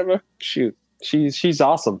interview or whatever? Shoot, She's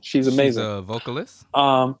awesome. She's She's amazing. a vocalist.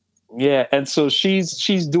 Um, yeah, and so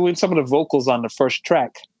she's doing some of the vocals on the first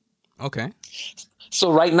track. Okay.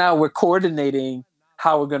 So right now we're coordinating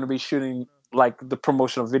how we're going to be shooting like the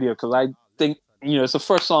promotional video because I think it's the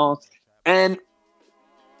first song, and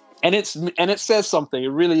it says something. It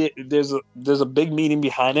really there's a big meaning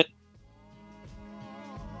behind it,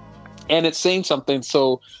 and it's saying something.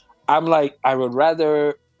 So I'm like, I would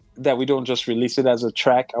rather that we don't just release it as a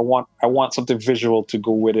track. I want something visual to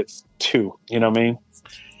go with it too. You know what I mean?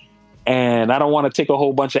 And I don't want to take a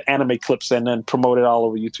whole bunch of anime clips and then promote it all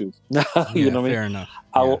over YouTube. You Yeah, know what I mean? fair enough.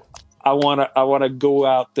 Yeah. I wanna go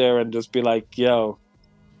out there and just be like, yo,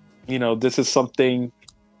 this is something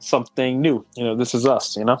new. This is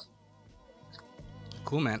us.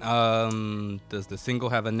 Cool, man. Does the single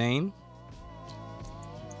have a name?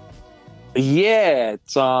 Yeah,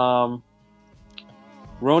 it's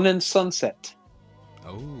Ronin Sunset.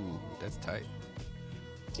 Oh, that's tight.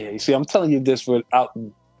 Yeah, you see, I'm telling you this without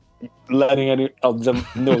letting any of them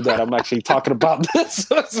know that I'm actually talking about this.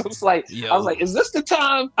 So it's like, I was like, is this the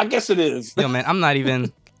time? I guess it is. Yo, man, I'm not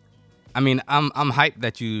even. I mean, I'm hyped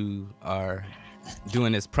that you are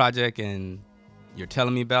doing this project and you're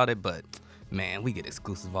telling me about it, but man, we get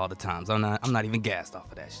exclusive all the time. So I'm not even gassed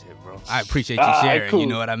off of that shit, bro. I appreciate you sharing. Cool. You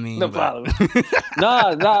know what I mean? No problem.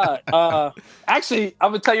 Nah. Actually,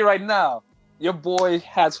 I'm gonna tell you right now. Your boy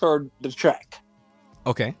has heard the track.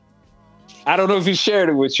 Okay. I don't know if he shared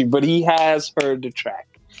it with you, but he has heard the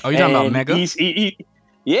track. Oh, you're talking about Mega? He's heard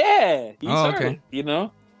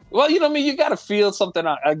it, Well, I mean, you got to feel something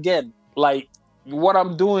out. Again, like what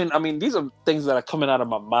I'm doing. I mean, these are things that are coming out of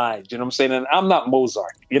my mind. You know what I'm saying? And I'm not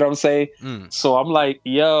Mozart. You know what I'm saying? So I'm like,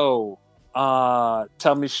 yo,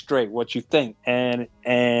 tell me straight what you think. And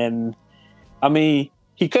I mean,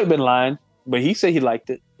 he could have been lying, but he said he liked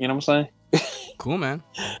it. You know what I'm saying? Cool, man.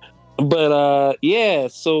 But yeah,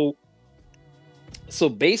 so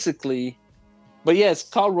basically, but yeah, it's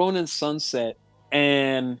called Ronin Sunset,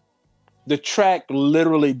 and the track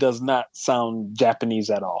literally does not sound Japanese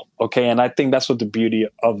at all. Okay, and I think that's what the beauty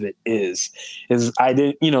of it is I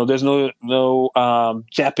didn't, there's no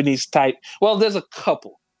Japanese type. Well, there's a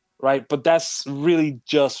couple, right? But that's really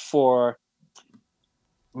just for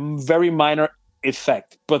very minor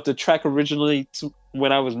effect. But the track originally,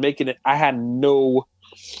 when I was making it, I had no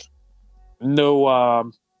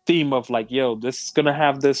theme of like, yo, this is gonna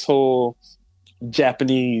have this whole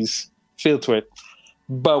Japanese feel to it.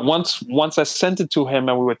 But once I sent it to him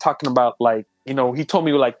and we were talking about like, he told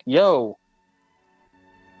me like, yo,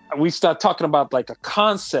 we start talking about like a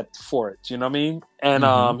concept for it, you know what I mean?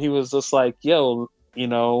 And he was just like, yo,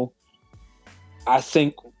 I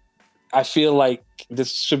feel like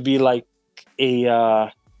this should be like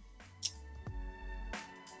a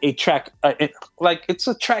track, like it's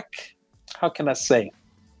a track. How can I say?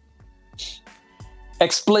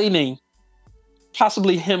 Explaining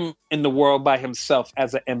possibly him in the world by himself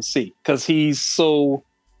as an MC, because he's so,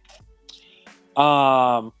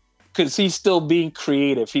 because he's still being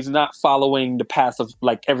creative. He's not following the path of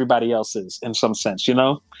like everybody else is in some sense,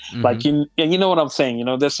 like and you know what I'm saying.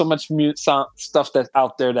 There's so much stuff that's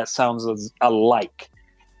out there that sounds alike,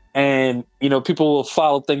 and people will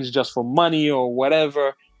follow things just for money or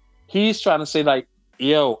whatever. He's trying to say like,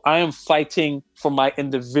 yo, I am fighting for my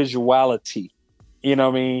individuality. You know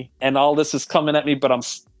what I mean? And all this is coming at me, but I'm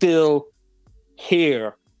still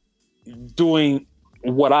here doing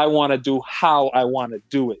what I want to do, how I want to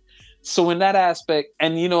do it. So in that aspect,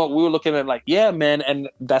 and we were looking at like, yeah, man, and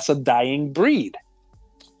that's a dying breed.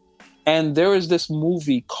 And there is this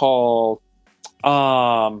movie called,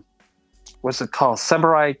 what's it called?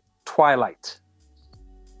 Samurai Twilight.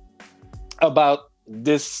 About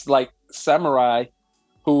this like samurai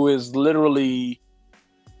who is literally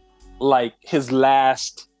like his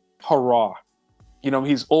last hurrah.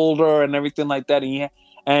 He's older and everything like that.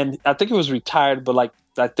 And I think he was retired, but like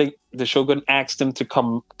I think the Shogun asked him to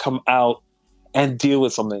come out and deal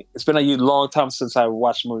with something. It's been a long time since I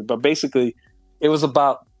watched the movie, but basically it was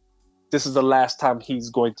about this is the last time he's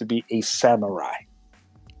going to be a samurai.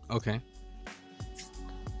 Okay.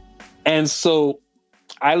 And so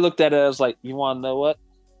I looked at it as like, you want to know what?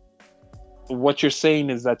 What you're saying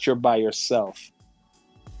is that you're by yourself.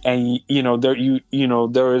 And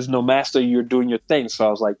there is no master. You're doing your thing. So I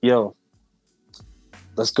was like, "Yo,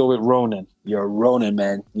 let's go with Ronin. You're Ronin,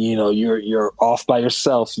 man. You're off by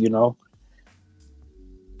yourself.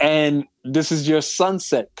 And this is your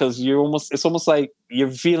sunset because it's almost like you're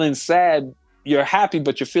feeling sad. You're happy,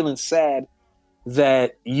 but you're feeling sad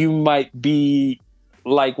that you might be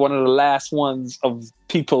like one of the last ones of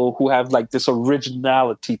people who have like this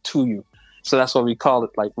originality to you. So that's why we call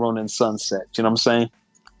it like Ronin Sunset. You know what I'm saying?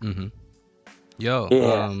 Mm-hmm. Yo,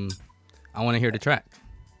 Yeah. I want to hear the track.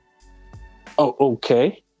 Oh,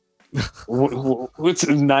 okay. What's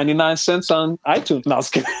 99 cents on iTunes? No, I was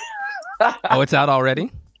kidding. Oh, it's out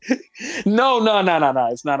already? No.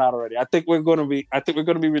 It's not out already. I think we're gonna be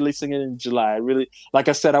releasing it in July. I really, like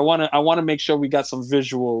I said, I wanna make sure we got some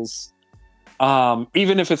visuals.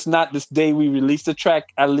 Even if it's not this day we release the track,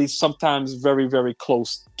 at least sometimes very, very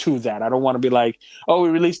close to that. I don't want to be like, oh, we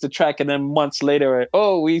released the track and then months later,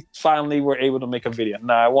 oh, we finally were able to make a video.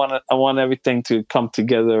 No, I want everything to come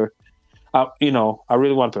together. I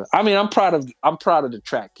really want to. I mean, I'm proud of the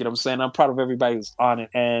track. You know what I'm saying? I'm proud of everybody who's on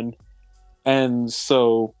it, and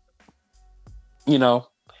so, you know,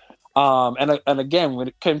 and again, when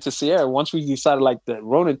it came to Sierra, once we decided like the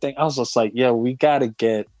Ronin thing, I was just like, yeah, we got to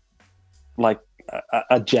get like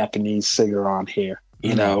a Japanese singer on here,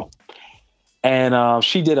 you know. And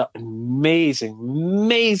she did an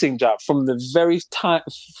amazing job from the very time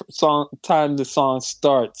the song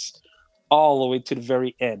starts all the way to the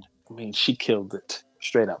very end. I mean, she killed it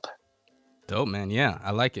straight up. Dope, man. Yeah,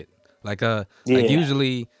 I like it. Like Yeah.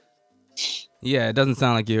 usually, yeah, it doesn't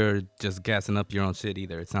sound like you're just gassing up your own shit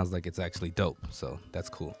either. It sounds like it's actually dope. So that's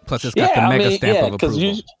cool. Plus, it's got the mega stamp of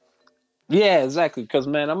approval. Yeah, exactly. Because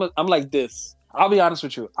man, I'm like this. I'll be honest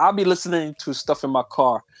with you. I'll be listening to stuff in my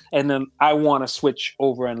car, and then I want to switch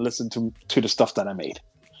over and listen to the stuff that I made.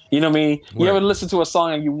 You know what I mean? Word. You ever listen to a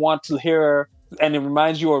song and you want to hear, and it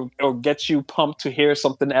reminds you or gets you pumped to hear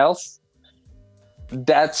something else?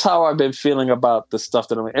 That's how I've been feeling about the stuff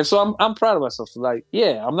that I'm in. And so I'm proud of myself. Like,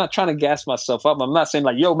 yeah, I'm not trying to gas myself up. I'm not saying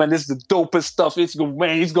like, yo, man, this is the dopest stuff. It's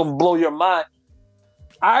gonna blow your mind.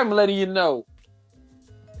 I'm letting you know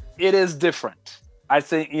it is different. I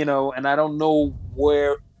think, and I don't know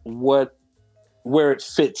where it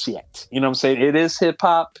fits yet. You know what I'm saying? It is hip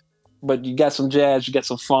hop, but you got some jazz, you got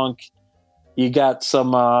some funk, you got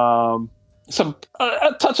some a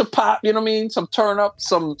touch of pop, you know what I mean? Some turn up,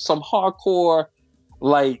 some hardcore,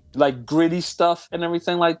 like gritty stuff and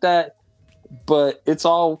everything like that. But it's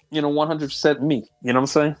all, 100% me. You know what I'm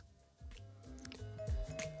saying?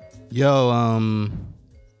 Yo,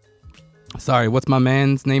 sorry, what's my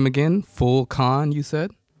man's name again? Full Con, you said?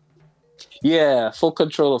 Yeah, Full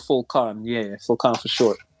Control or Full Con. Yeah, Full Con for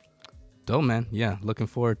short. Dope, man. Yeah, looking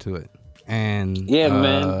forward to it. And yeah,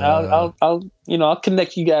 man, I'll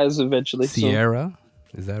connect you guys eventually. Sierra,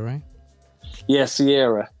 is that right? Yeah,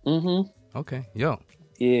 Sierra. Mm-hmm. Okay, yo.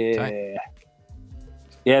 Yeah. Tight.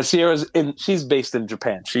 Yeah, she's based in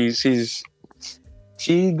Japan. She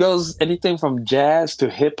goes anything from jazz to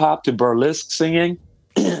hip hop to burlesque singing.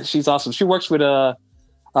 She's awesome. She works with out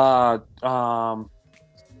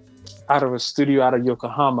of a studio out of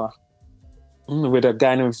Yokohama with a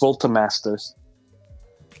guy named Volta Masters.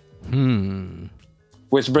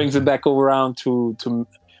 Which brings it back around to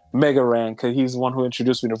Mega Ran, because he's the one who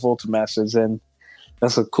introduced me to Volta Masters, and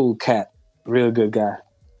that's a cool cat. Real good guy.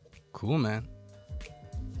 Cool, man.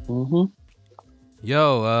 Mm-hmm.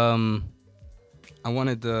 Yo, I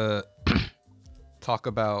wanted to talk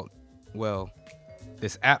about,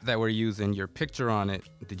 this app that we're using, your picture on it.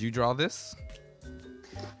 Did you draw this?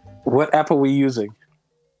 What app are we using?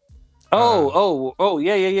 Yeah.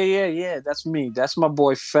 That's me. That's my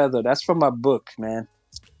boy Feather. That's from my book, man.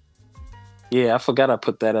 Yeah, I forgot I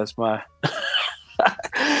put that as my.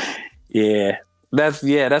 Yeah, that's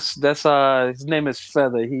his name is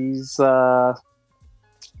Feather. He's an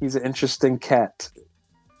interesting cat.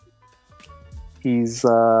 He's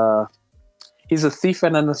a thief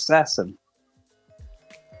and an assassin.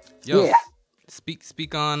 Yo, yeah.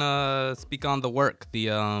 Speak on the work. The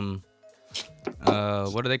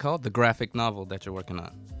what are they called? The graphic novel that you're working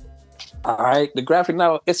on. All right, the graphic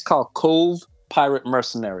novel. It's called Cove Pirate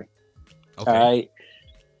Mercenary. Okay.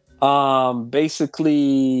 All right.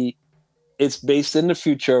 Basically, it's based in the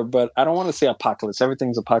future, but I don't want to say apocalypse.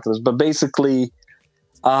 Everything's apocalypse, but basically,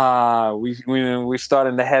 we start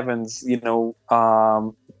in the heavens. A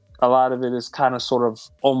lot of it is kind of sort of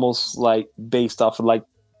almost like based off of like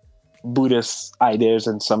Buddhist ideas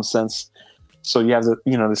in some sense. So you have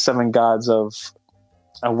the seven gods of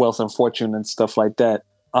wealth and fortune and stuff like that.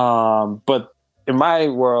 But in my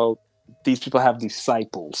world, these people have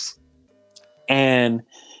disciples, and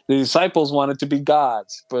the disciples wanted to be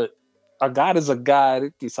gods, but a god is a god, a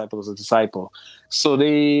disciple is a disciple. So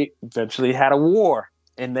they eventually had a war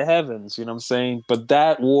in the heavens, you know what I'm saying? But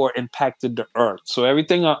that war impacted the earth. So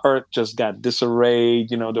everything on earth just got disarrayed.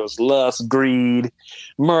 There was lust, greed,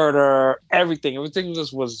 murder, everything. Everything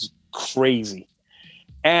just was crazy.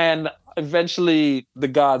 And eventually the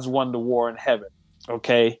gods won the war in heaven.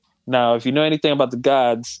 Okay. Now, if you know anything about the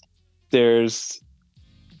gods, there's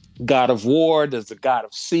God of War, there's the God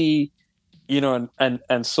of Sea, and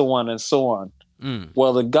so on and so on.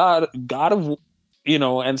 Well, the God of,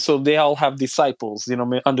 and so they all have disciples,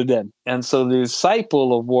 under them. And so the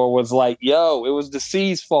disciple of War was like, yo, it was the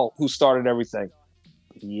sea's fault who started everything.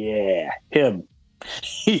 Yeah, him.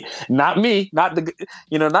 Not me, not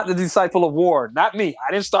the disciple of War, not me.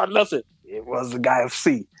 I didn't start nothing. It was the guy of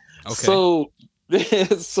Sea. Okay. So,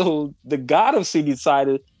 so the God of Sea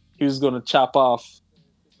decided he was going to chop off,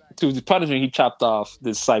 to the punishment, he chopped off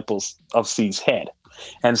the disciples of Sea's head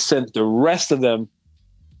and sent the rest of them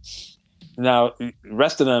down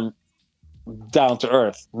to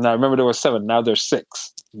Earth. Now, remember, there were 7. Now there's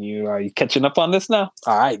 6. Are you catching up on this now?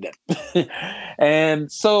 All right, then. And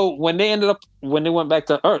so when they went back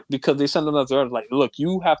to Earth, because they sent them to Earth, like, look,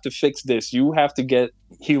 you have to fix this. You have to get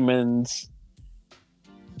humans'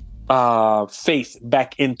 faith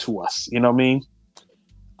back into us. You know what I mean?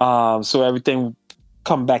 So everything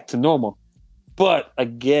come back to normal. But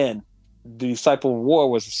again, the Disciple of War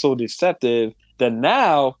was so deceptive that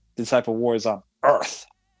now the Disciple of War is on Earth.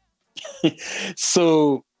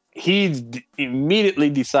 So he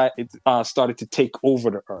immediately started to take over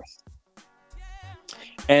the Earth.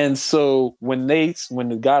 And so when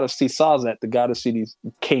the God of Sea saw that, the God of Sea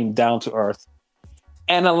came down to Earth,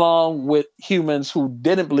 and along with humans who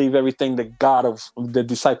didn't believe everything the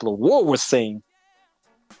Disciple of War was saying,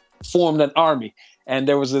 formed an army, and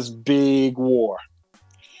there was this big war.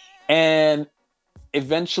 And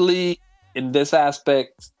eventually, in this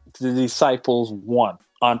aspect, the disciples won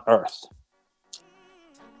on Earth.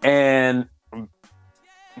 And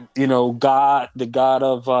God, the God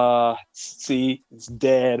of Sea, is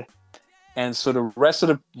dead, and so the rest of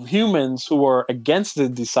the humans who were against the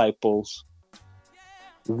disciples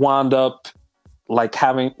wound up like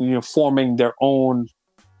having forming their own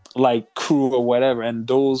like crew or whatever, and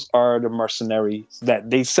those are the mercenaries that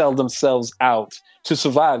they sell themselves out to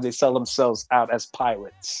survive. They sell themselves out as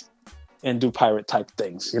pirates and do pirate type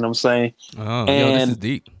things. You know what I'm saying? Oh, this is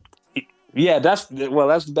deep. Yeah, that's the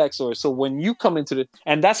backstory. So when you come into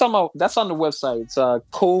and that's on the website. It's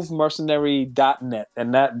covemercenary.net,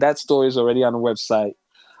 and that story is already on the website.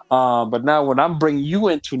 But now what I'm bringing you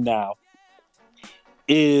into now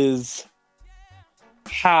is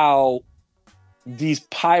how these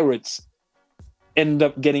pirates end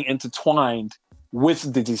up getting intertwined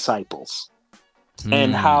with the disciples,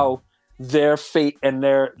 and how their fate and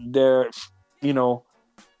their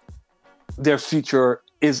future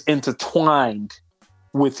is intertwined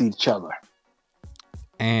with each other.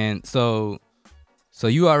 And so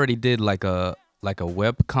you already did like a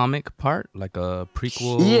web comic part, like a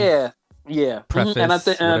prequel. Yeah. Preface,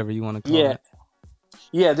 whatever you want to call it.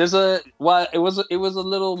 Yeah, it was a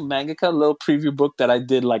little mangaka, a little preview book that I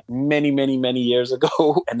did like many, many, many years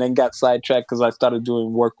ago, and then got sidetracked because I started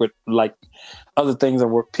doing work with like other things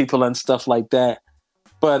and work people and stuff like that.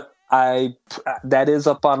 But that is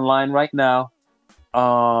up online right now.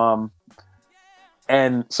 And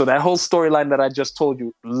so that whole storyline that I just told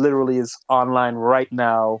you literally is online right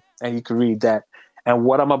now, and you can read that. And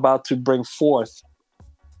what I'm about to bring forth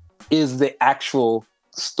is the actual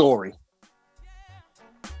story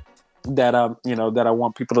that that I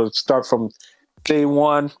want people to start from day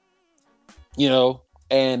one,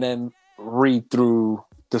 and then read through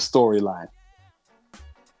the storyline.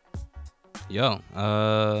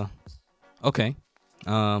 Okay.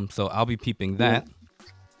 So I'll be peeping that. Yeah.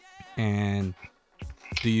 And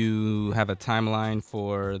do you have a timeline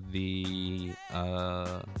for the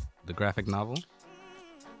graphic novel?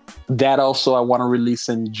 That also I want to release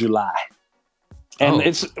in July. And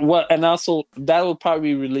and also that will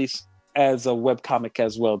probably be released as a webcomic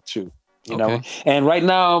as well too. You know? And right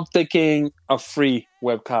now I'm thinking a free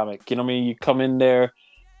webcomic. You know what I mean? You come in there,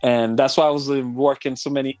 and that's why I was working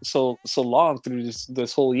so long through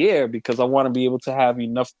this whole year, because I want to be able to have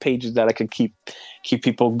enough pages that I could keep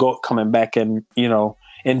people coming back and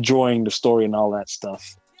enjoying the story and all that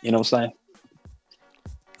stuff. You know what I'm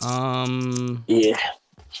saying? Yeah.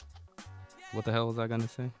 What the hell was I gonna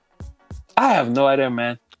say? I have no idea,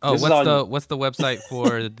 man. Oh, what's the website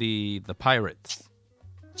for the pirates?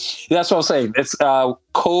 That's what I'm saying. It's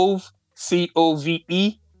Cove,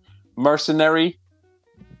 COVE, mercenary.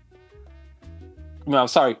 No, I'm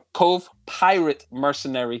sorry,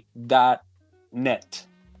 CovePirateMercenary.net.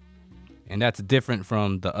 And that's different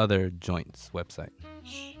from the other joints website.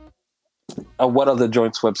 What other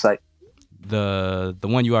joints website? the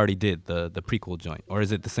one you already did, the prequel joint, or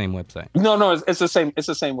is it the same website? No, it's the same. It's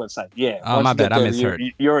the same website. Yeah. Oh, my bad. I misheard.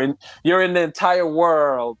 You're in the entire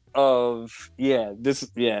world of This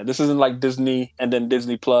isn't like Disney and then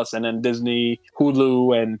Disney Plus and then Disney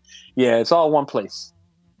Hulu and it's all one place.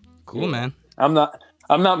 Cool, man. I'm not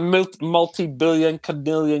multi-billion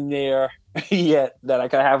cadillionaire yet that I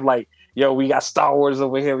can have like, we got Star Wars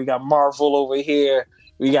over here, we got Marvel over here,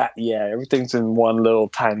 we got everything's in one little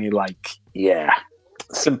tiny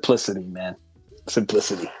simplicity, man.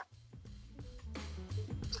 Simplicity.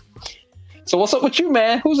 So what's up with you,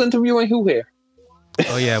 man? Who's interviewing who here?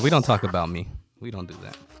 Oh yeah, we don't talk about me. We don't do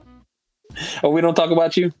that. Oh, we don't talk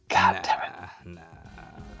about you? God damn it. Nah.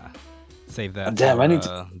 Save that I need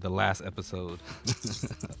the last episode.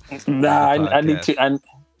 I need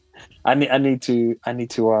to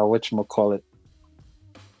whatchamacallit.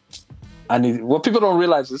 What people don't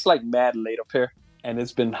realize, it's like mad late up here. And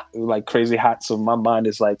it's been like crazy hot, so my mind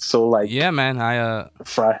is like so like. Yeah, man. I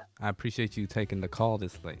appreciate you taking the call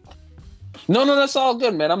this late. No, that's all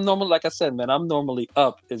good, man. I'm normal, like I said, man. I'm normally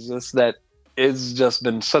up. It's just that it's just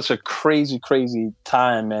been such a crazy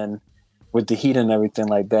time, man, with the heat and everything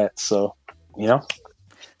like that. So,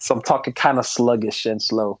 so I'm talking kind of sluggish and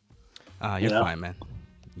slow. You're fine, man.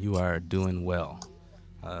 You are doing well.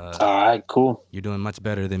 All right, cool. You're doing much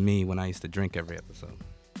better than me when I used to drink every episode.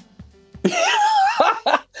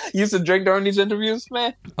 You used to drink during these interviews,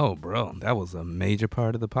 man? Oh, bro, that was a major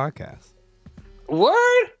part of the podcast.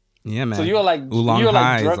 Word? Yeah, man. So you were like Oolong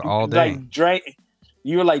highs drunk, all day.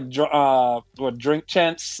 You were like drink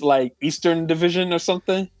chants, like Eastern Division or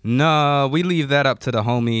something? No, we leave that up to the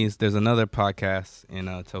homies. There's another podcast in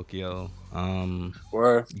Tokyo.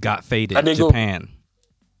 Word. Got Faded, Japan.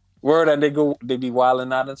 Word, and they be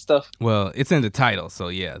wilding out and stuff? Well, it's in the title, so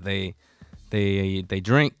yeah, they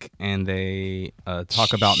drink and they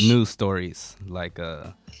talk about news stories, like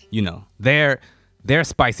their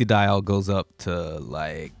spicy dial goes up to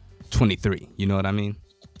like 23. You know what I mean?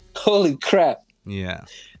 Holy crap! Yeah.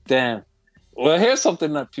 Damn. Well, here's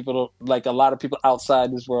something that people don't like. A lot of people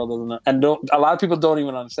outside this world doesn't know, and a lot of people don't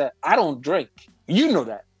even understand. I don't drink. You know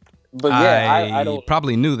that, but I don't.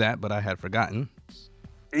 Probably knew that, but I had forgotten.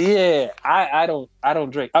 Yeah, I don't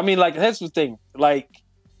drink. I mean, like, that's the thing. Like,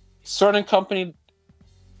 certain company,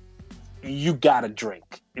 you gotta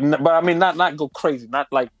drink, but I mean, not go crazy, not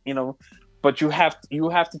like, but you have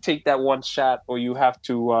to take that one shot, or you have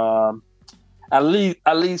to at least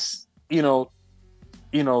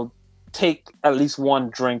take at least one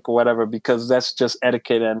drink or whatever, because that's just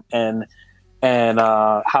etiquette and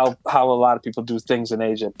how a lot of people do things in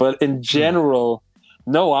Asia. But in general,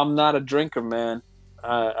 no, I'm not a drinker, man.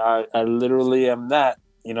 I literally am not.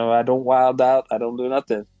 I don't wild out. I don't do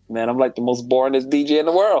nothing, man. I'm like the most boringest DJ in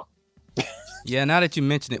the world. Yeah, now that you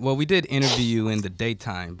mention it, well, we did interview you in the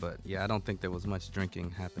daytime, but yeah, I don't think there was much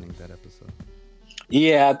drinking happening that episode.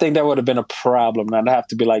 Yeah, I think that would have been a problem. I'd have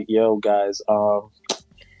to be like, yo, guys, I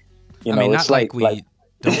mean, not like we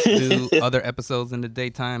don't do other episodes in the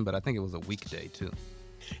daytime, but I think it was a weekday too.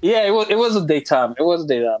 Yeah, it was a daytime. It was a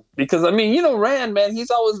daytime because, I mean, Rand, man, he's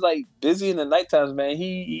always like busy in the night times, man.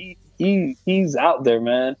 He's out there,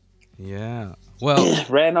 man. Yeah. Well,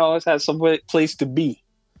 Rand always has some place to be,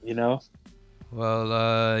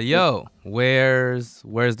 Well, yo, where's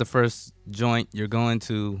the first joint you're going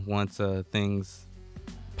to once things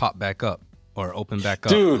pop back up or open back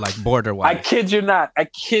up, dude, like border-wise? I kid you not.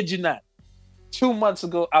 2 months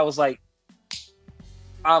ago, I was like,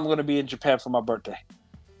 I'm gonna be in Japan for my birthday.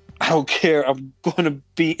 I don't care. I'm going to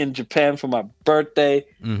be in Japan for my birthday.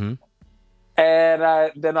 Mm-hmm.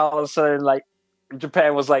 And then all of a sudden, like,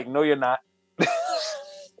 Japan was like, no, you're not.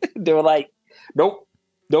 They were like, nope,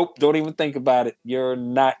 don't even think about it. You're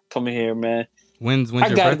not coming here, man. When's your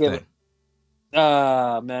birthday?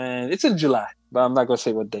 Man, it's in July, but I'm not going to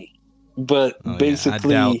say what date. But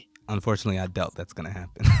basically... Unfortunately, I doubt that's gonna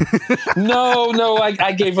happen. No,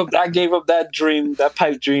 I gave up that dream, that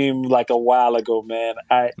pipe dream, like a while ago, man.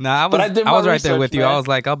 I was right there with you. Man. I was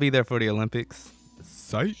like, I'll be there for the Olympics.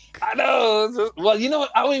 Psych. I know. Well, you know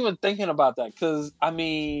what? I wasn't even thinking about that because, I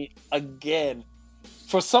mean, again,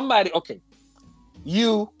 for somebody, okay,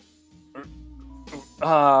 Mega,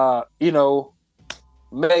 you know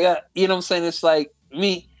what I'm saying? It's like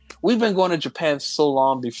me. We've been going to Japan so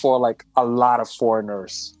long before, like, a lot of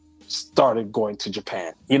foreigners started going to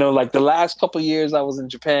Japan. Like the last couple of years I was in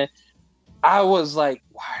Japan, I was like,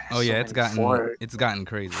 why are there it's gotten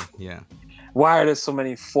crazy. Yeah. Why are there so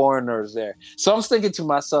many foreigners there? So I'm thinking to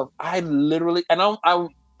myself, I literally, and I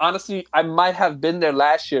honestly, I might have been there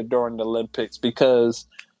last year during the Olympics because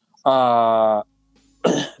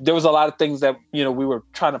there was a lot of things that we were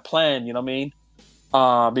trying to plan. You know what I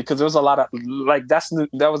mean? Because there was a lot of like that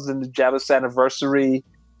was the Javis anniversary.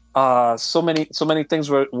 So many things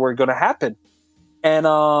were going to happen, and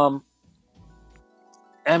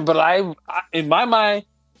but in my mind,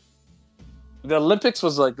 the Olympics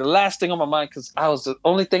was like the last thing on my mind because I was the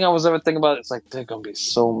only thing I was ever thinking about. It's like there are gonna be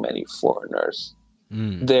so many foreigners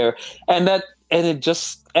there, and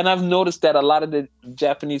I've noticed that a lot of the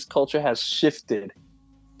Japanese culture has shifted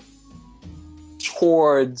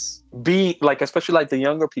towards being like, especially like the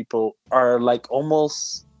younger people are like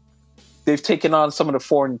almost they've taken on some of the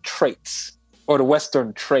foreign traits or the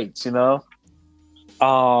Western traits, What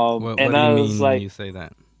and do you I was mean when like, you say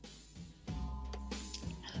that?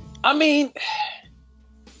 I mean,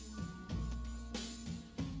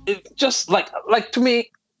 it just like to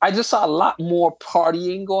me, I just saw a lot more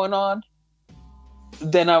partying going on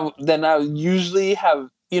than I usually have.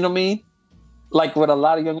 You know what I mean? Like with a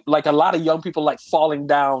lot of young people like falling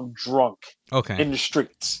down drunk Okay. in the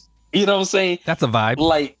streets. You know what I'm saying? That's a vibe.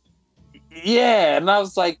 Like, yeah, and I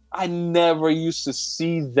was like, I never used to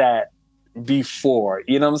see that before.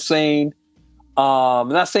 You know what I'm saying? I'm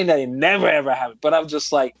not saying that it never ever happened, but I'm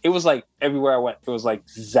just like, it was like everywhere I went, it was like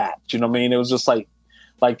that. You know what I mean? It was just like,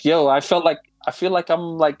 yo, I feel like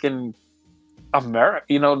I'm like in America,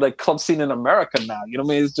 like club scene in America now. You know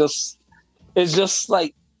what I mean? It's just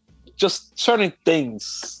like just certain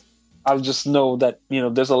things. I just know that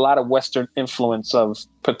there's a lot of Western influence of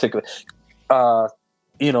particular,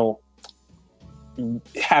 you know,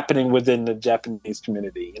 happening within the Japanese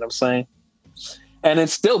community. You know what I'm saying? And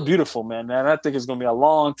it's still beautiful, man. And I think it's going to be a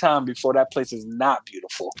long time before that place is not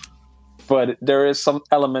beautiful. But there is some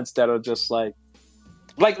elements that are just like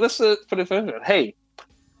let's put it for hey,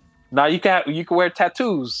 now you can wear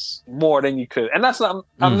tattoos more than you could, and that's not.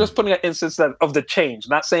 I'm just putting an instance of the change.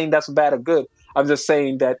 Not saying that's bad or good. I'm just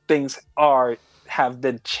saying that things have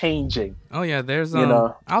been changing. Oh yeah, there's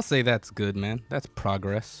I'll say that's good, man. That's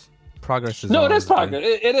progress. Progress is no, it is always progress.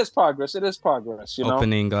 good. It is progress. It is progress.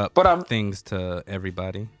 Opening up but things to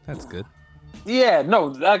everybody. That's good. Yeah, no,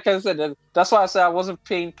 like I said, that's why I said I wasn't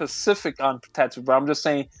being specific on tattoo, but I'm just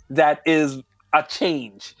saying that is a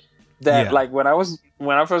change. That like when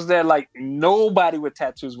I first there, like nobody with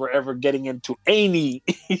tattoos were ever getting into any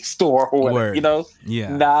store or whatever, Word.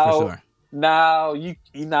 Yeah, Now, for sure. now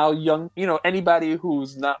young, anybody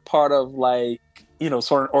who's not part of like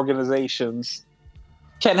certain organizations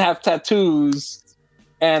can have tattoos,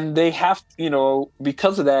 and they have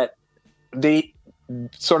because of that they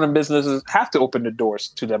certain businesses have to open the doors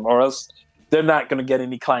to them, or else they're not going to get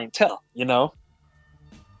any clientele.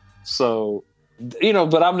 So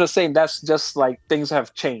but I'm just saying that's just like things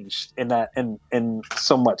have changed in that in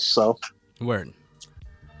so much. So word.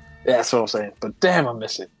 Yeah, that's what I'm saying. But damn, I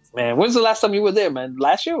miss it, man. When's the last time you were there, man?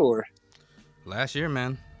 Last year or? Last year,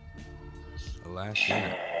 man. Last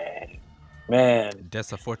year. Man.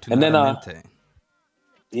 Desafortunadamente.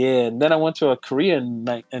 Yeah, and then I went to a Korea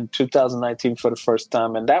in 2019 for the first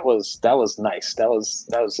time, and that was nice. That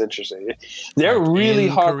was interesting. They're like really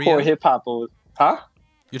hardcore hip hop, huh?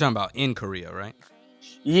 You're talking about in Korea, right?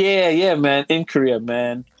 Yeah, man, in Korea,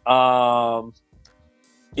 man.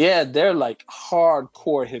 Yeah, they're like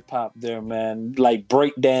hardcore hip hop there, man. Like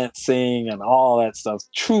break dancing and all that stuff.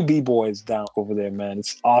 True b-boys down over there, man.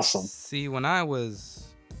 It's awesome. See, when I was,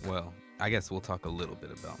 well, I guess we'll talk a little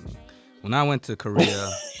bit about me. When I went to Korea,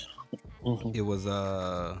 it was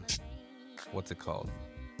what's it called?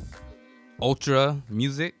 Ultra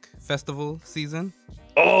Music Festival season.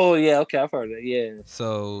 Oh yeah, okay, I've heard it. Yeah.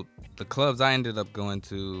 So the clubs I ended up going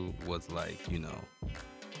to was like,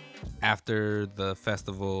 after the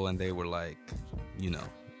festival, and they were like,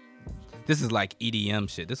 this is like EDM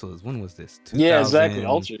shit. When was this? Yeah, exactly.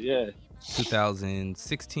 Ultra, yeah.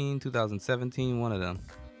 2016, 2017, one of them.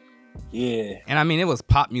 Yeah. And I mean, it was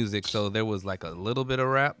pop music, so there was like a little bit of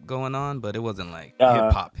rap going on, but it wasn't like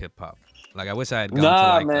hip hop. Like I wish I had gone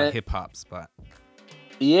to like a hip hop spot.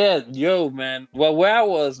 Yeah, yo, man. Well, where I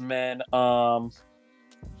was, man,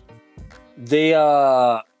 they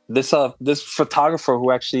this photographer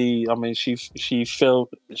who actually, I mean, she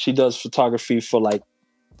does photography for like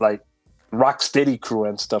Rocksteady crew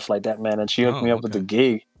and stuff like that, man. And she hooked me up with the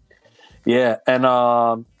gig. Yeah,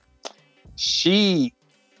 and she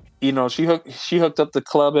she hooked up the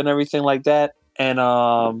club and everything like that. And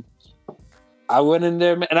I went in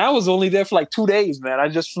there, man, and I was only there for like 2 days, man. I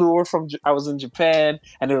just flew her I was in Japan,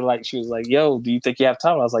 and she was like, yo, do you think you have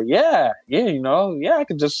time? I was like, yeah, I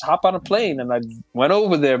could just hop on a plane. And I went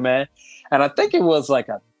over there, man. And I think it was like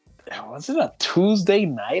was it a Tuesday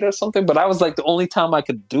night or something? But I was like the only time I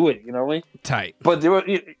could do it. You know what I mean? Tight. But there were,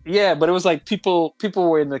 yeah, but it was like people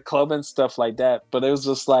were in the club and stuff like that. But it was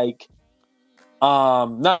just like,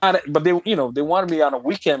 not, but they, they wanted me on a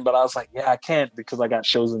weekend, but I was like, yeah, I can't because I got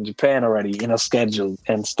shows in Japan already, scheduled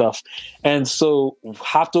and stuff. And so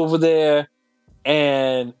hopped over there,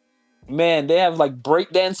 and man, they have like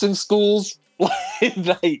breakdancing schools.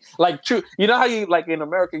 like true. You know how you like in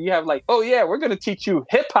America, you have like, oh yeah, we're gonna teach you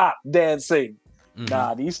hip hop dancing. Mm-hmm.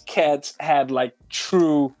 Nah, these cats had like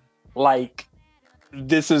true, like,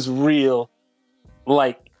 this is real,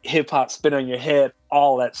 like hip hop, spin on your head,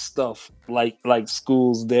 all that stuff, like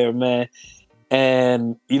schools there, man.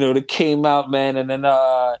 And they came out, man, and then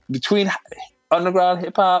between underground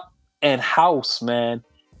hip hop and house, man,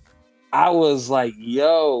 I was like,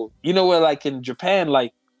 yo, where like in Japan,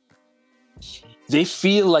 like they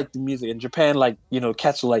feel like the music in Japan, like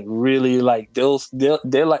cats are like really like they'll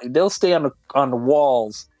stay on the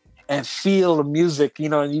walls and feel the music,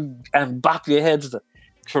 and bop your heads to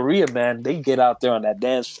Korea, man. They get out there on that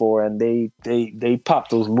dance floor and they pop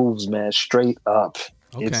those moves, man, straight up.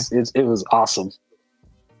 Okay. It was awesome.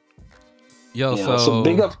 Yo, so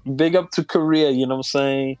big up to Korea, you know what I'm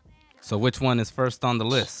saying? So which one is first on the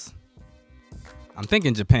list? I'm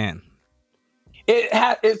thinking Japan.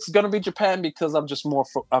 It's gonna be Japan because I'm just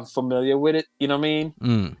I'm familiar with it. You know what I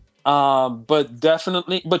mean? But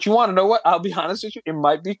definitely. But you want to know what? I'll be honest with you. It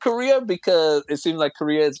might be Korea because it seems like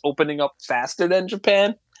Korea is opening up faster than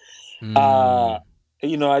Japan. I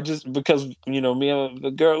just because me and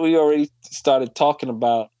the girl, we already started talking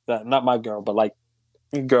about that. Not my girl, but like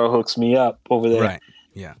the girl hooks me up over there. Right.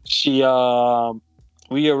 Yeah. She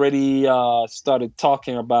we already started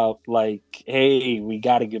talking about like, hey, we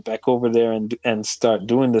got to get back over there and start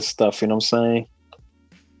doing this stuff. You know what I'm saying?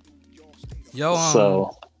 Yo,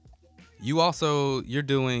 so you're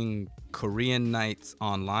doing Korean nights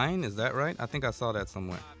online, is that right? I think I saw that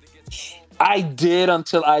somewhere. I did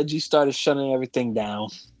until IG started shutting everything down.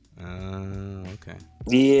 Okay.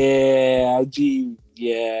 Yeah, IG.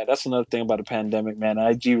 Yeah, that's another thing about the pandemic, man.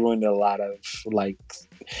 IG ruined a lot of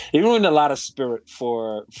it ruined a lot of spirit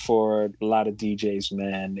for a lot of DJs,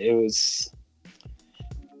 man. It was,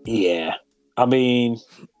 yeah. I mean,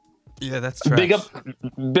 yeah, that's trash.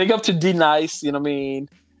 Big up to D Nice. You know what I mean?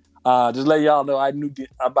 Just let y'all know I knew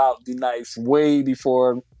about D Nice way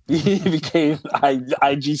before he became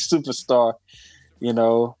IG superstar.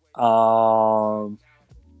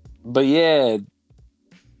 But yeah,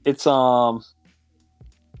 it's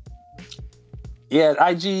yeah,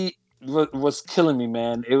 IG was killing me,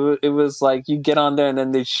 man. It was like you get on there and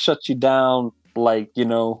then they shut you down, like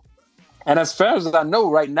And as far as I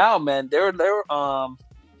know, right now, man, they're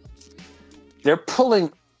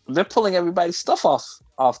pulling everybody's stuff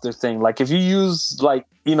off their thing. Like if you use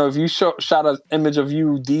if you shot an image of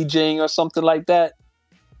you DJing or something like that,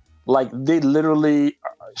 like they literally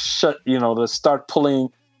shut they start pulling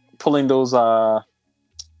those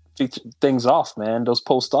things off, man. Those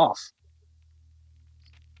posts off.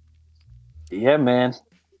 Yeah, man.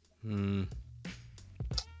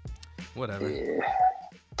 Whatever.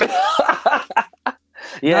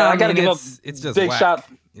 Yeah, I gotta give up. It's just big whack. Shot.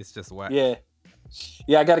 It's just whack. Yeah,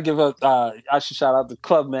 I gotta give up. I should shout out the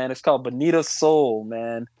club, man. It's called Bonita Soul,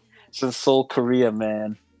 man. It's in Seoul, Korea,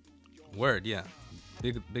 man. Word, yeah.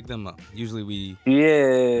 Big them up. Usually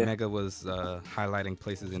Mega was highlighting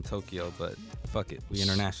places in Tokyo, but fuck it, we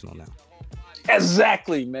international now.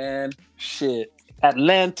 Exactly, man. Shit.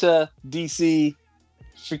 Atlanta, DC,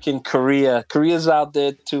 freaking Korea. Korea's out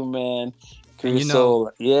there too, man. Korea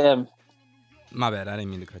Soul. Yeah. My bad, I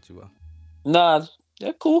didn't mean to cut you off. Nah,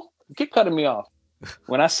 they're cool. Keep cutting me off.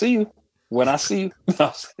 When I see you. No, I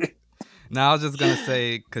was just gonna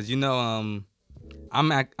say, cause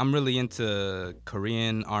I'm really into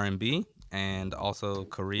Korean R&B and also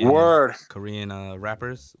Korean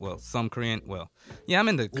rappers. Well, some Korean. Well, yeah, I'm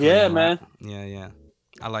into Korean rap. Man. Yeah.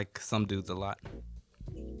 I like some dudes a lot.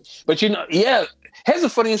 But here's the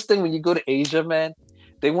funniest thing: when you go to Asia, man,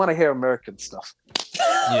 they want to hear American stuff.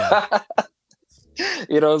 Yeah.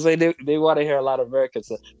 What I'm saying? They want to hear a lot of American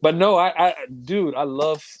stuff. But no, I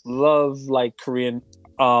love like Korean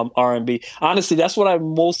R&B. Honestly, that's what I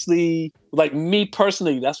mostly like. Me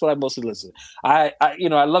personally, that's what I mostly listen to. I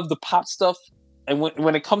love the pop stuff, and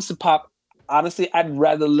when it comes to pop, honestly, I'd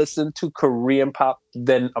rather listen to Korean pop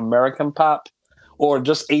than American pop or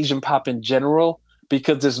just Asian pop in general,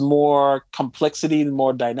 because there's more complexity and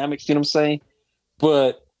more dynamics. You know what I'm saying?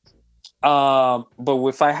 But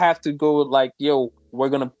if I have to go like, yo, we're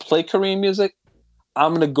gonna play Korean music,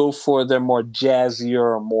 I'm gonna go for their more jazzier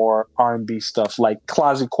or more R&B stuff, like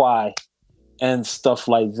Classic Kwai and stuff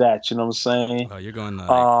like that. You know what I'm saying? Oh, you're going like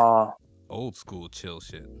Uh old school chill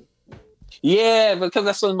shit. yeah, because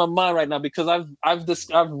that's on my mind right now. Because I've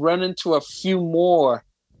run into a few more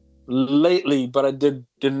lately, but I did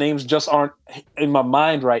the names just aren't in my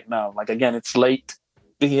mind right now. Like again, it's late.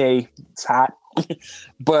 Hey, it's hot.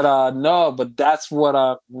 But no, but that's what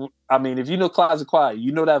I mean, if you know Closet Quiet,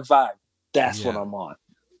 you know that vibe. That's what Yeah. I'm on.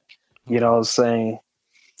 You Okay. know what I'm saying?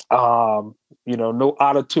 No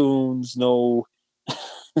auto tunes, no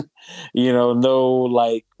no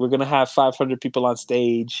like we're gonna have 500 people on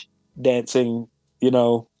stage dancing, you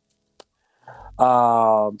know.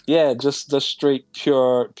 Yeah, just the straight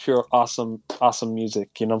pure awesome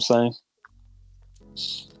music, you know what I'm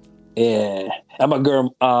saying? Yeah. And my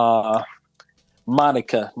girl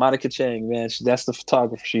Monica Chang, man, that's the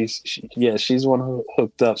photographer. She's the one who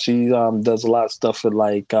hooked up. She does a lot of stuff with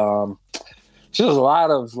like she does a lot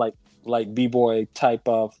of like b-boy type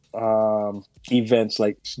of events.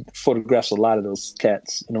 Like she photographs a lot of those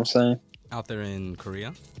cats. You know what I'm saying? Out there in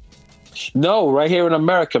Korea. No, right here in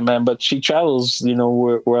America, man. But she travels,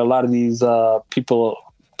 where a lot of these people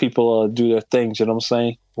do their things. You know what I'm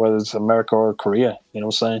saying? Whether it's America or Korea. You know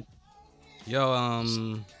what I'm saying? Yo,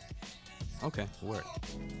 okay, word.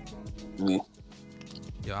 Yeah.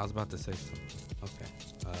 Yo, I was about to say something. Okay.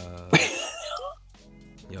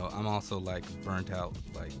 Yo, I'm also like burnt out,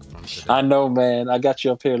 like from today. I know, man. I got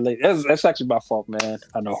you up here late. That's actually my fault, man.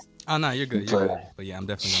 I know. Oh no, you're good. You're good. But yeah, I'm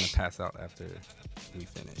definitely gonna pass out after we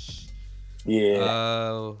finish.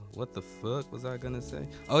 Yeah. What the fuck was I gonna say?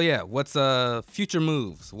 Oh yeah, what's future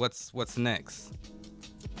moves? What's next?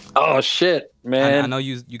 Oh shit, man. I know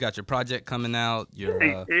you got your project coming out. Your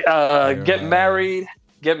get married,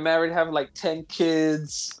 have like 10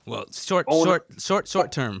 kids. Well, short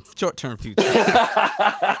term future.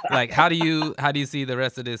 Like how do you see the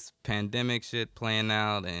rest of this pandemic shit playing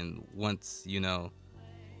out, and once the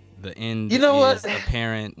end is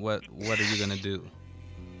apparent, what are you gonna do?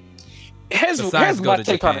 Here's my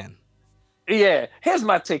take on it. Yeah, here's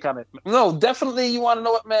my take on it. No, definitely, you want to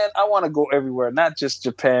know what, man? I want to go everywhere, not just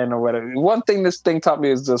Japan or whatever. One thing this thing taught me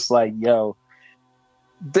is just like, yo,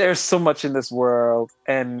 there's so much in this world,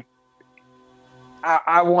 and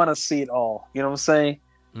I want to see it all. You know what I'm saying?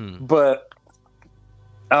 But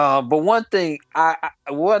one thing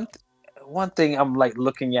one thing I'm like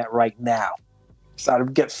looking at right now, so to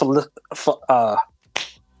get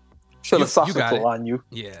philosophical on you.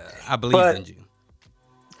 Yeah, I believe in you.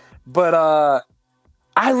 But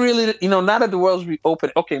I really, now that the world's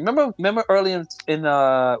reopened. Okay, remember early in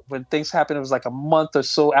when things happened, it was like a month or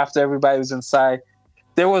so after everybody was inside.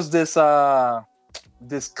 There was this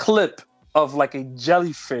clip of like a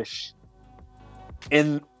jellyfish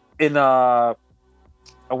in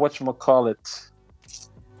whatchamacallit,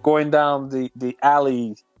 going down the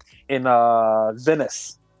alley in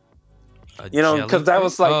Venice. Because that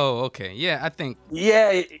was like, oh, okay, yeah, I think,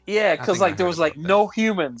 yeah, because like there was like no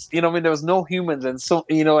humans, there was no humans, and so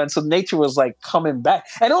and so nature was like coming back,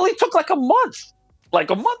 and it only took like a month or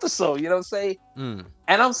so, you know what I'm saying? And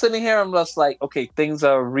I'm sitting here, I'm just like, okay, things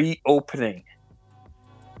are reopening.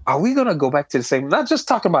 Are we gonna go back to the same? Not just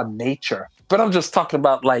talking about nature, but I'm just talking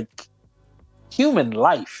about like human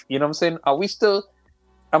life. You know what I'm saying? Are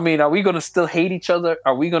we gonna still hate each other?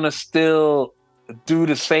 Are we gonna still do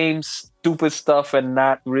the same stupid stuff and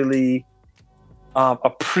not really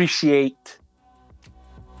appreciate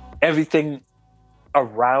everything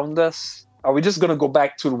around us? Are we just gonna go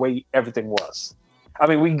back to the way everything was? I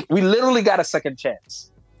mean, we literally got a second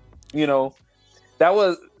chance. That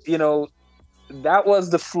was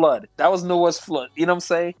the flood. That was Noah's flood. You know what I'm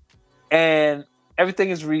saying? And everything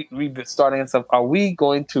is restarting and stuff. Are we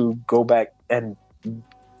going to go back and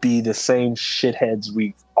be the same shitheads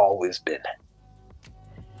we've always been?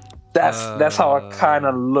 That's how I kind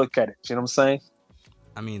of look at it. You know what I'm saying?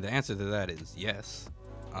 I mean, the answer to that is yes,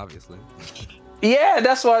 obviously. Yeah,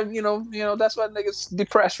 that's why that's why niggas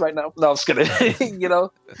depressed right now. No, I'm just kidding.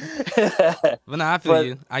 But no, I feel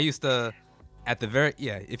you. I used to, at the very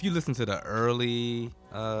if you listen to the early,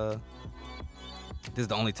 this is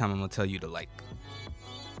the only time I'm gonna tell you to like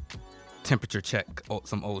temperature check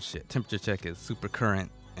some old shit. Temperature check is super current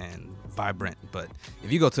and vibrant, but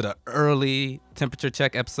if you go to the early temperature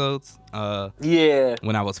check episodes,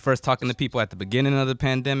 when I was first talking to people at the beginning of the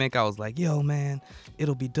pandemic, I was like, yo man,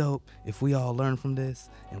 it'll be dope if we all learn from this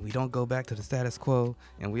and we don't go back to the status quo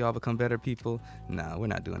and we all become better people. Nah, we're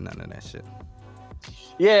not doing none of that shit.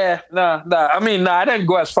 Yeah, nah. I mean, I didn't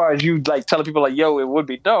go as far as you like telling people like, yo, it would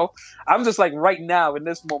be dope. I'm just like right now in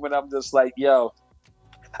this moment, I'm just like, yo.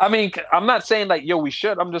 I mean, I'm not saying like, yo, we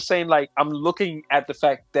should. I'm just saying like, I'm looking at the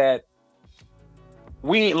fact that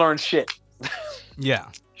we ain't learned shit. Yeah.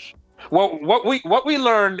 Well, what we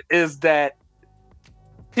learned is that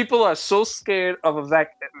people are so scared of a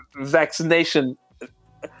vaccination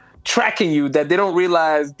tracking you that they don't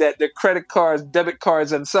realize that their credit cards, debit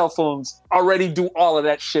cards, and cell phones already do all of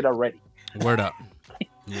that shit already. Word up.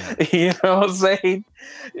 Yeah. You know what I'm saying?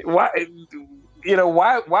 Why?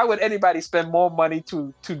 Why would anybody spend more money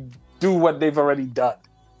to do what they've already done?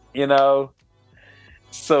 You know.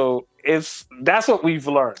 So that's what we've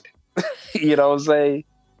learned. You know what I'm saying?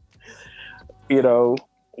 You know,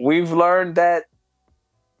 we've learned that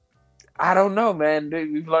I don't know, man.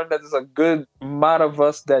 We've learned that there's a good amount of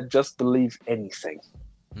us that just believe anything.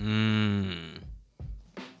 You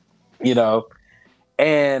know,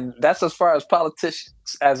 and that's as far as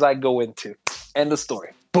politicians as I go into. End of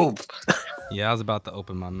story. Boom. Yeah, I was about to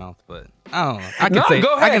open my mouth, but I don't know. I can go say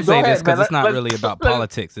ahead, this because man. it's not really about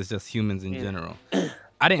politics. It's just humans in Yeah. general.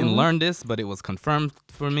 I didn't learn this, but it was confirmed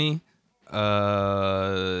for me.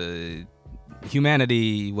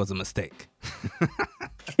 Humanity was a mistake.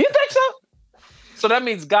 You think so? So that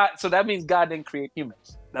means God didn't create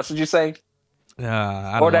humans. That's what you're saying?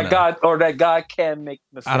 That God can make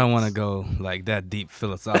mistakes. I don't want to go like that deep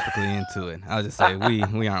philosophically into it. I'll just say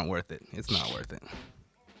we aren't worth it. It's not worth it.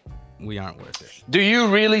 We aren't worth it. Do you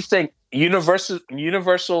really think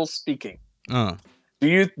universal speaking? Do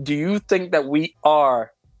you think that we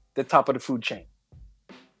are the top of the food chain?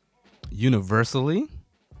 Universally?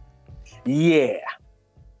 Yeah.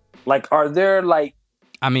 Like, are there like?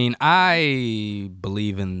 I mean, I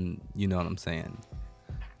believe in, you know what I'm saying?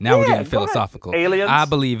 Now we're getting philosophical. Aliens? I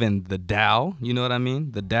believe in the Tao, you know what I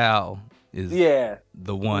mean? The Tao is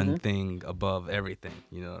the one thing above everything,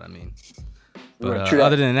 you know what I mean? But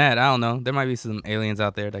other than that, I don't know. There might be some aliens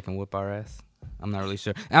out there that can whoop our ass. I'm not really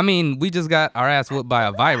sure. I mean, we just got our ass whooped by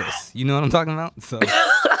a virus. You know what I'm talking about? So,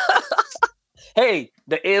 hey,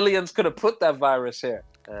 the aliens could have put that virus here.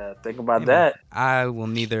 Think about that. I will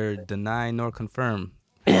neither deny nor confirm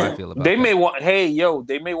how I feel about they that. may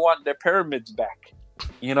want their pyramids back.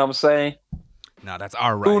 You know what I'm saying? No, that's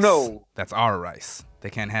our rice. Who knows? That's our rice. They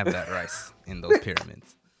can't have that rice in those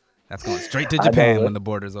pyramids. That's going straight to Japan when the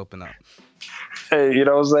borders open up. Hey, you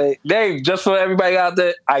know what I'm saying? Dave, just for everybody out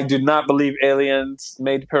there, I do not believe aliens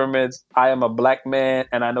made the pyramids. I am a black man,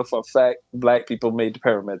 and I know for a fact black people made the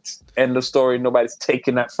pyramids. End of story. Nobody's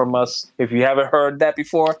taking that from us. If you haven't heard that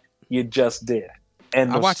before, you just did.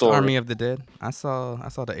 End I of watched story. Army of the Dead. I saw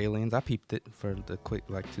the aliens. I peeped it for the quick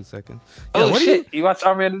 2 seconds. Oh shit! You watched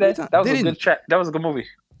Army of the Dead? That was a good track. That was a good movie.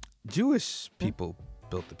 Jewish people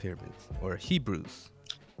built the pyramids, or Hebrews.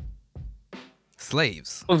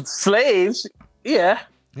 Slaves. Slaves? Yeah.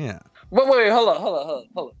 Yeah. Wait, hold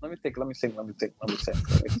on. Let me think.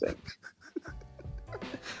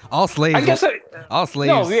 All slaves. I guess all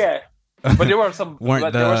slaves. No, yeah. But there were some.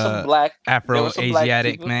 Weren't there were some black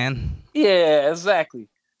Afro-Asiatic man? Yeah, exactly.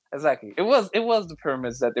 It was the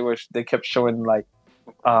pyramids that they kept showing like,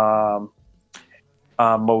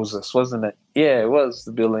 Moses, wasn't it? Yeah, it was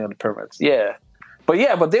the building of the pyramids. Yeah,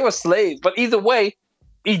 but they were slaves. But either way,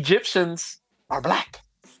 Egyptians are black,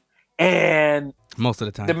 and most of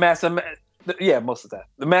the time, most of the time,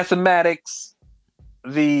 the mathematics,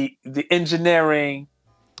 the engineering.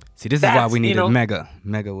 See, this is why we needed Mega.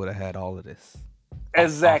 Mega would have had all of this.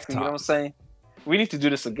 Exactly, you know what I'm saying? We need to do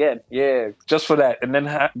this again. Yeah, just for that, and then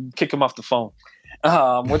kick him off the phone.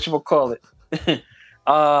 What you call it?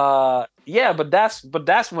 Yeah, but that's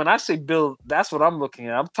when I say build. That's what I'm looking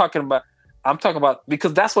at. I'm talking about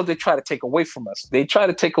because that's what they try to take away from us. They try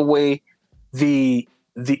to take away the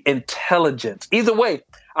intelligence. Either way,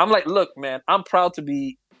 I'm like, look, man, I'm proud to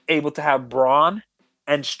be able to have brawn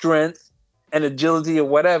and strength and agility or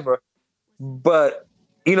whatever, but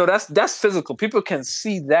that's physical. People can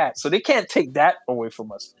see that, so they can't take that away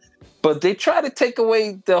from us. But they try to take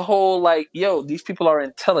away the whole like, yo, these people are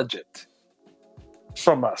intelligent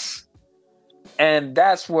from us. And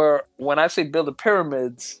that's where, when I say build the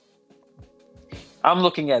pyramids, I'm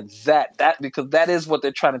looking at that because that is what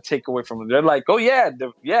they're trying to take away from them. They're like, oh yeah,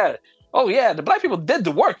 the black people did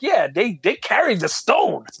the work. Yeah, they carried the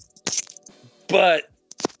stone, but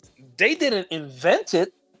they didn't invent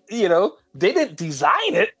it. They didn't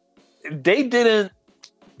design it. They didn't,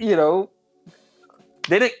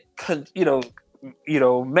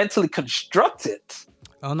 mentally construct it.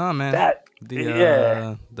 Oh no, man.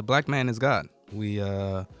 The black man is God. We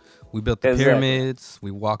built the pyramids.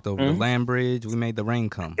 We walked over the land bridge. We made the rain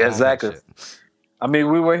come. Exactly. I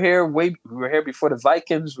mean, we were here before the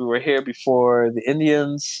Vikings. We were here before the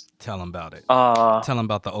Indians. Tell them about it. Tell them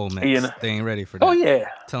about the Olmecs. They ain't ready for that. Oh yeah.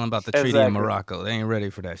 Tell them about the Treaty of Morocco. They ain't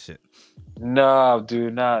ready for that shit. No,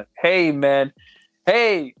 dude, not. Hey, man.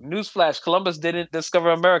 Hey, newsflash: Columbus didn't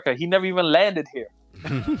discover America. He never even landed here.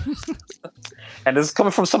 And this is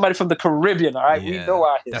coming from somebody from the Caribbean. All right, we Yeah, know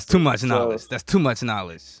our that's too history. much So knowledge. That's too much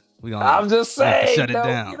knowledge. I'm just We have to saying, shut it though.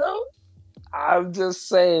 down. I'm just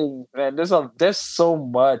saying, man. There's so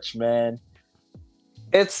much, man.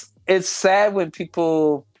 It's sad when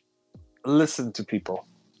people listen to people,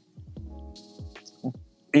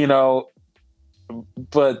 you know,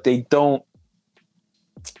 but they don't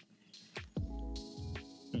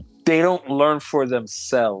learn for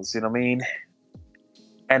themselves. You know what I mean?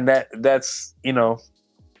 And that's and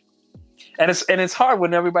it's hard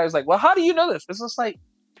when everybody's like, well, how do you know this? It's just like,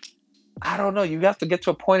 I don't know. You have to get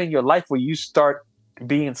to a point in your life where you start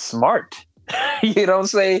being smart. You know what I'm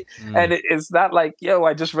saying? And Mm. it's not like, yo,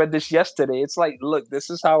 I just read this yesterday. It's like, look, this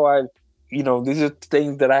is how these are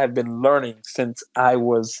things that I have been learning since I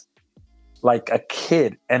was like a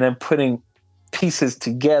kid, and then putting pieces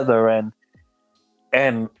together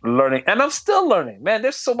and learning. And I'm still learning, man.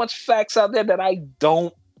 There's so much facts out there that I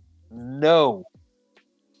don't know.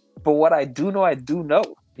 But what I do know, I do know.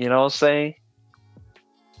 You know what I'm saying?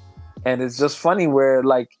 And it's just funny where,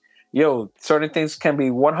 like, yo, certain things can be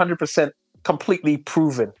 100% completely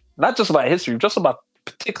proven, not just about history, just about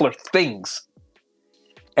particular things.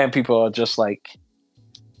 And people are just like,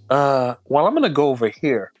 well, I'm going to go over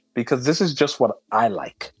here because this is just what I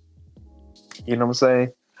like. You know what I'm saying?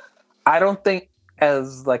 I don't think,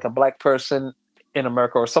 as like a black person in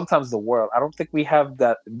America, or sometimes the world, I don't think we have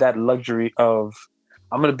that luxury of,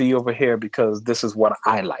 I'm going to be over here because this is what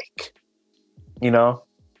I like. You know?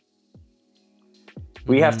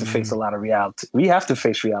 We have to face a lot of reality. We have to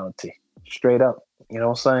face reality straight up. You know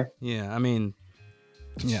what I'm saying? Yeah, I mean,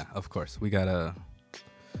 yeah, of course. We gotta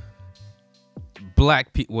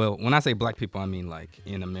black people. Well, when I say black people, I mean like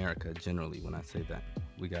in America generally. When I say that,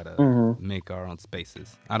 we gotta Mm-hmm. make our own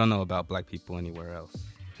spaces. I don't know about black people anywhere else,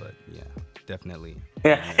 but yeah, definitely.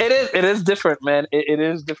 Yeah, it is. It is different, man. It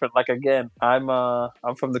is different. Like, again, I'm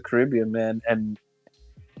from the Caribbean, man, and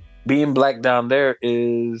being black down there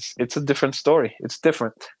it's a different story. It's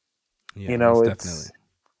different. Yeah, You know, most definitely. it's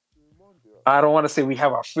I don't want to say we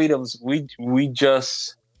have our freedoms. We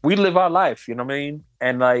live our life. You know what I mean?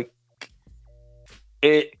 And like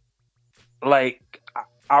it, like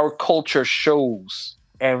our culture shows.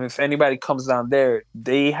 And if anybody comes down there,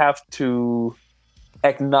 they have to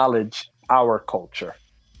acknowledge our culture.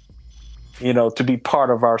 You know, to be part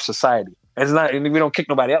of our society. It's not. We don't kick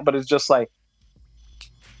nobody out, but it's just like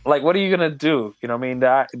what are you gonna do? You know what I mean?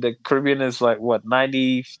 The Caribbean is like what,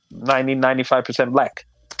 95% black.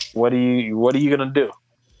 What are you gonna do?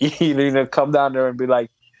 You know, come down there and be like,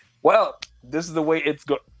 well, this is the way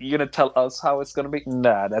you're gonna tell us how it's gonna be?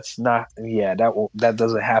 Nah, that's not. Yeah, that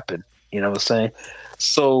doesn't happen. You know what I'm saying?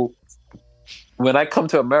 So when I come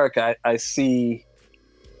to America, I see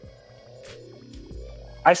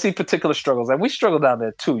particular struggles, and we struggle down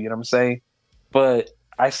there too. You know what I'm saying? But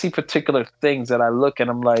I see particular things that I look and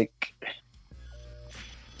I'm like,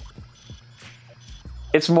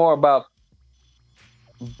 it's more about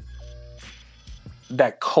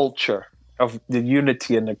that culture of the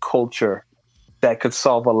unity and the culture that could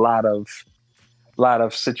solve a lot of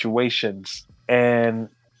situations. And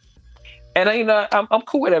I'm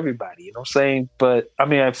cool with everybody, you know what I'm saying? But I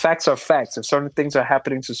mean, facts are facts. If certain things are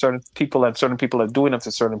happening to certain people and certain people are doing them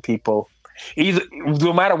to certain people, either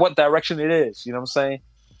no matter what direction it is, you know what I'm saying?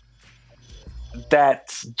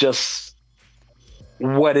 That's just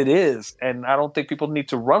what it is. And I don't think people need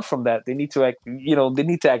to run from that. They need to they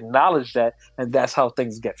need to acknowledge that, and that's how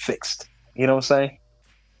things get fixed. You know what I'm saying?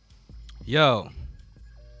 Yo,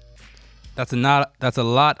 that's a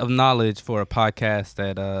lot of knowledge for a podcast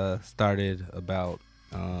that started about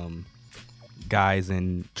guys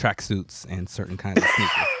in tracksuits and certain kinds of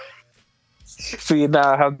sneakers. So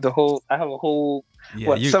now I have a whole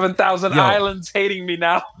Yeah, 7,000 yo, islands hating me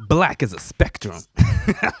now. black is a spectrum.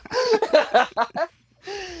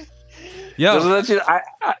 Just Yo, to let you,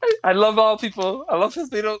 I love all people. I love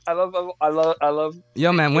Filipino. I love.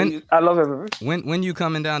 yo, man, I love everyone. when you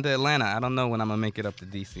coming down to Atlanta? I don't know when I'm gonna make it up to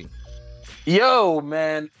DC. Yo,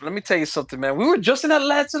 man, let me tell you something, man. We were just in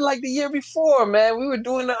Atlanta like the year before, man. We were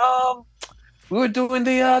doing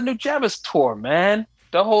the New Javis tour, man.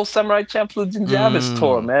 The whole Samurai Champloo and Javis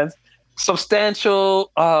tour, Mm. man.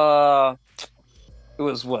 Substantial. It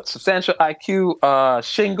was what? Substantial IQ.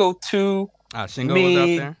 Shingo 2. Shingo was out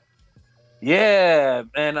Me. there. Yeah,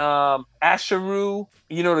 and Asheru.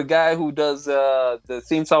 You know, the guy who does the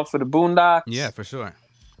theme song for the Boondocks. Yeah, for sure.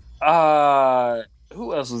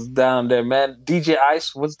 Who else was down there, man? DJ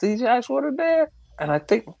Ice. Was DJ Ice Water there? And I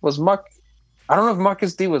think was Mark. I don't know if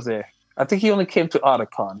Marcus D was there. I think he only came to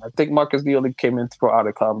Otakon. I think Marcus Lee only came in for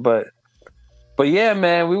Otakon, but yeah,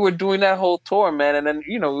 man, we were doing that whole tour, man, and then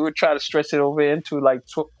we would try to stretch it over into like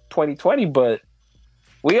 2020, but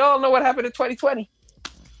we all know what happened in 2020.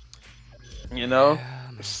 You know,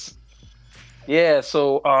 yeah.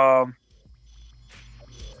 So,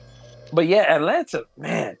 but yeah, Atlanta,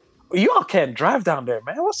 man, you all can't drive down there,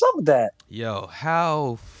 man. What's up with that? Yo,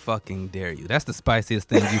 how fucking dare you? That's the spiciest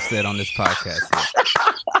thing you've said on this podcast.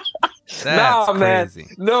 That's crazy.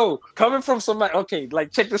 Man. No, coming from somebody. Okay,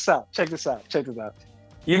 like check this out. All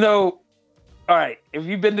right. If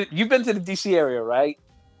you've been to the DC area, right?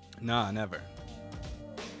 Nah, never.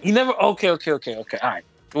 You never. Okay. All right.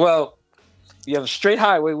 Well, you have a straight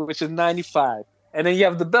highway, which is 95, and then you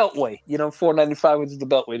have the Beltway. 495, which is the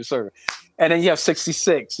Beltway to serve, and then you have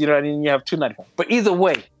 66. And then you have 295. But either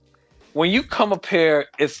way, when you come up here,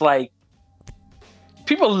 it's like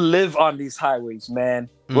people live on these highways, man.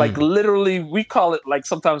 Like literally, we call it like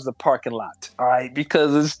sometimes the parking lot. All right,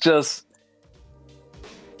 because it's just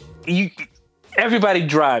everybody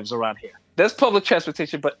drives around here. There's public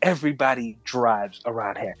transportation, but everybody drives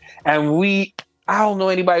around here. And I don't know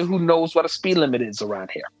anybody who knows what a speed limit is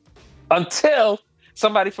around here until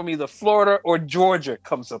somebody from either Florida or Georgia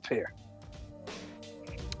comes up here.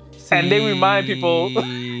 And they remind people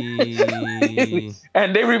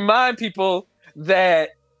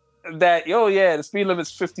that the speed limit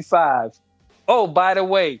is 55. Oh, by the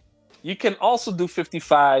way, you can also do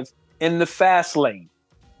 55 in the fast lane.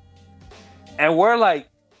 And we're like,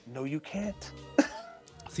 no, you can't.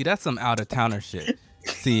 See, that's some out of towner shit.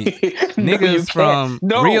 See, niggas from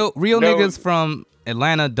real niggas from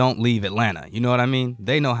Atlanta don't leave Atlanta. You know what I mean?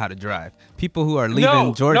 They know how to drive. People who are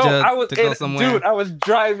leaving Georgia to go somewhere. Dude, I was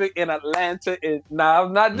driving in Atlanta. Now,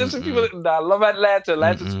 I'm not dissing people. I love Atlanta.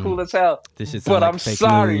 Atlanta's cool as hell. This shit sound like fake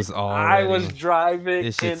news already. I was driving.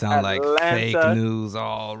 This shit sound like fake news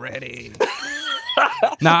already.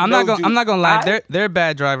 Nah, I'm not gonna lie. They're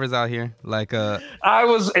bad drivers out here. Like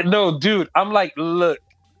dude. I'm like, look,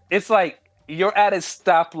 it's like you're at a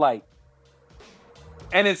stoplight,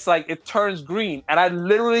 and it's like it turns green, and I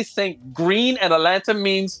literally think green in Atlanta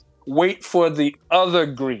means wait for the other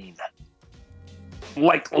green.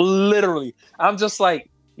 Like literally, I'm just like,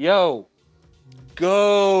 yo,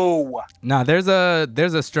 go. Nah, there's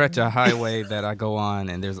a stretch of highway that I go on,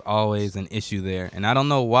 and there's always an issue there, and I don't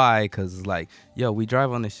know why, because it's like, yo, we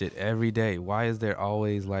drive on this shit every day. Why is there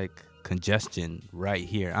always like congestion right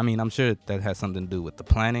here? I mean, I'm sure that has something to do with the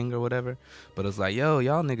planning or whatever, but it's like, yo,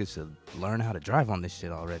 y'all niggas should learn how to drive on this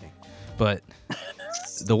shit already. But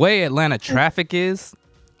the way Atlanta traffic is,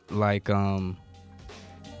 like,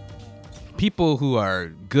 people who are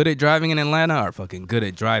good at driving in Atlanta are fucking good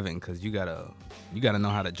at driving, because you gotta know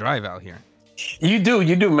how to drive out here. You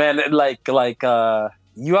do, man. Like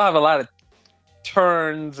you have a lot of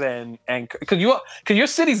turns and because your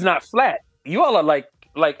city's not flat. You all are like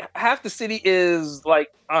half the city is like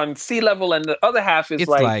on sea level, and the other half is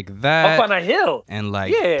like that up on a hill. And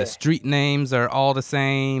the street names are all the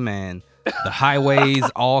same, and the highways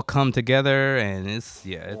all come together, and it's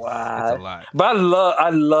a lot. But I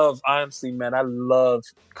love honestly, man. I love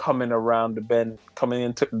coming around the bend, coming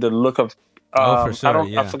into the look of. For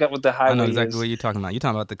sure. I forget what the highway is. I know exactly what you're talking about. You're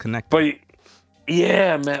talking about the connector. But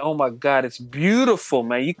yeah, man. Oh my God, it's beautiful,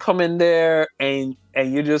 man. You come in there and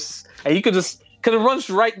you could just because it runs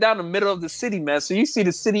right down the middle of the city, man. So you see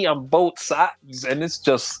the city on both sides, and it's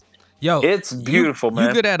just it's beautiful, man.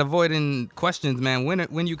 You good at avoiding questions, man.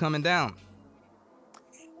 When you coming down,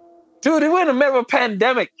 dude? We're in the middle of a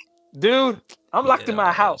pandemic, dude. I'm locked in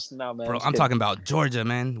my house now, man. Bro, I'm talking about Georgia,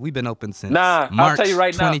 man. We've been open since March I'll tell you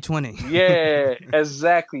right 2020. Now. Yeah,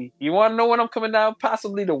 exactly. You want to know when I'm coming down?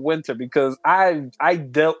 Possibly the winter, because I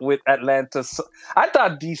dealt with Atlanta. I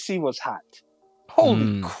thought DC was hot.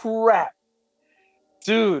 Holy crap.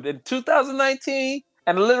 Dude, in 2019,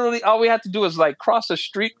 and literally all we had to do was like cross the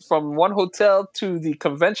street from one hotel to the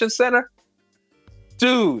convention center.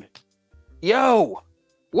 Dude, yo,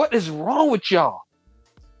 what is wrong with y'all?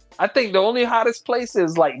 I think the only hottest place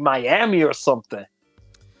is like Miami or something.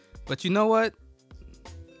 But you know what?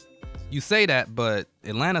 You say that, but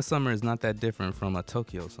Atlanta summer is not that different from a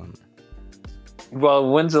Tokyo summer.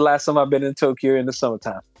 Well, when's the last time I've been in Tokyo in the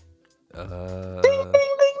summertime? Ding, ding, ding,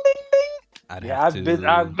 ding, ding.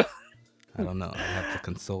 I don't know. I have to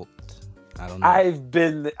consult. I don't know. I've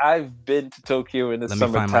been to Tokyo in the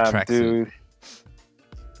summertime, dude.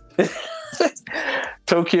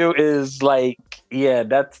 Tokyo is like,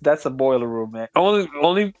 that's a boiler room, man.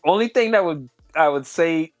 Only thing that I would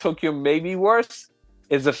say Tokyo may be worse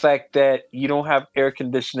is the fact that you don't have air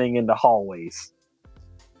conditioning in the hallways.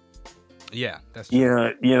 Yeah, that's true.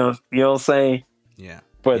 You know what I'm saying. Yeah,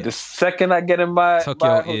 But yeah. the second I get in my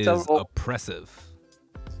Tokyo hotel, is oh oppressive.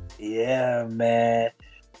 yeah, man.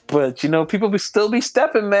 But people still be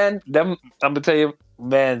stepping, man. Them, I'm gonna tell you,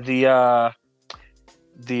 man. The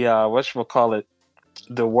whatchamacallit,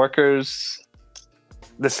 the workers,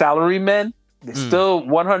 the salary men, they Mm. still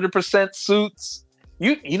 100% suits.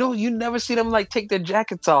 You never see them like take their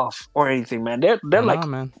jackets off or anything, man. They're Oh like no,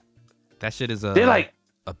 man. That shit is they're like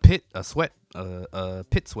a pit sweat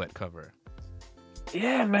cover.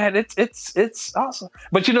 yeah, man. It's awesome.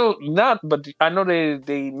 But not. But I know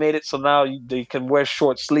they made it so now they can wear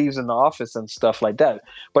short sleeves in the office and stuff like that.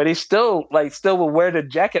 But they still will wear the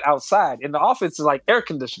jacket outside. In the office is like air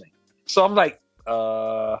conditioning. So I'm like, you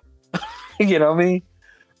know what I mean?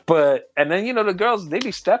 But and then the girls, they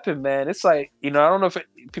be stepping, man. It's like I don't know if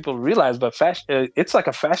people realize, but fashion, it's like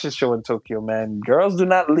a fashion show in Tokyo, man. Girls do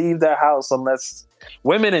not leave their house unless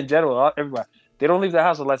women in general, everybody, they don't leave their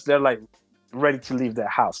house unless they're like ready to leave their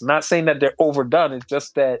house. Not saying that they're overdone. It's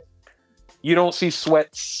just that you don't see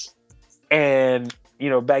sweats and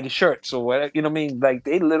baggy shirts or whatever. You know what I mean? Like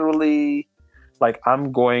they literally, like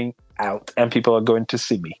I'm going out and people are going to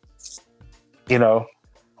see me. You know.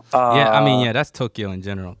 Yeah, I mean, Uh, yeah, that's Tokyo in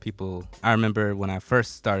general. People, I remember when I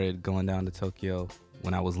first started going down to Tokyo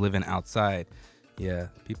when I was living outside. Yeah,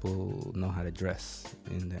 people know how to dress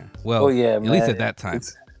in there. oh Well, yeah, at least at man. that time.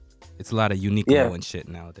 It's It's a lot of yeah. Uniqlo and shit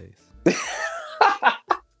nowadays.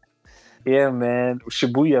 Yeah, man.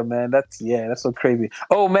 Shibuya, man. That's so crazy.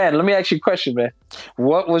 Oh man, let me ask you a question, man.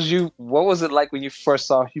 What was it like when you first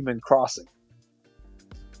saw Human Crossing?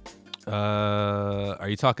 Are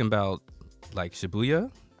you talking about like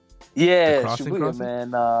Shibuya, the Yeah, crossing Shibuya, crossing?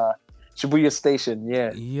 man. Shibuya Station,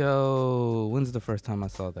 yeah. Yo, when's the first time I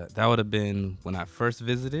saw that? That would have been when I first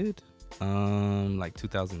visited, like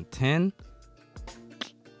 2010.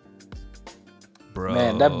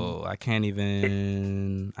 Man, that Bro, I can't yeah,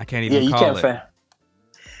 even you call can't it. fan.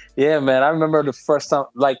 Yeah, man. I remember the first time,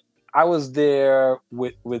 like I was there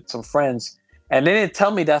with some friends, and they didn't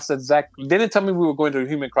tell me that's exact. They didn't tell me we were going to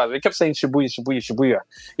Human Crossing. They kept saying Shibuya, Shibuya, Shibuya.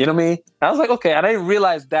 You know what I mean? And I was like, okay. And I didn't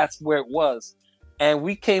realize that's where it was. And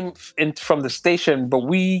we came in from the station, but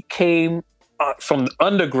we came from the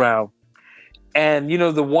underground. And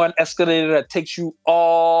the one escalator that takes you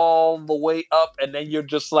all the way up, and then you're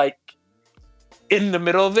just like in the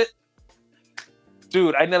middle of it,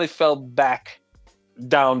 dude. I nearly fell back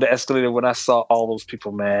down the escalator when I saw all those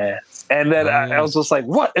people, man. And then Oh I yeah. was just like,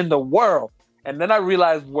 what in the world? And then I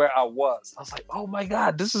realized where I was. I was like, oh my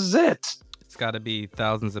God, this is it. It's got to be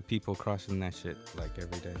thousands of people crossing that shit like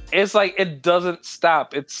every day. It's like it doesn't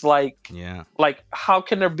stop. It's like Yeah. how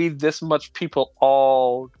can there be this much people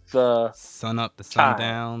all the Sun up to sun time?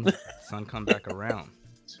 down, sun come back around.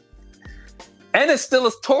 And it's still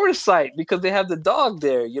a tourist site because they have the dog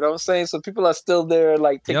there. You know what I'm saying? So people are still there,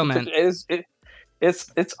 like Yo, taking man. pictures.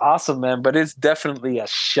 It's awesome, man. But it's definitely a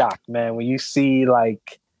shock, man, when you see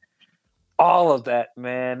like all of that,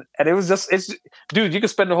 man. And it's dude, you can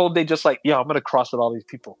spend the whole day just like, yo, I'm gonna cross with all these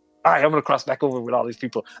people. All right, I'm gonna cross back over with all these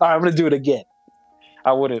people. All right, I'm gonna do it again.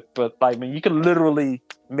 I wouldn't, but like, man, you can literally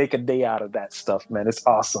make a day out of that stuff, man. It's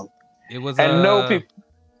awesome. It was And no people.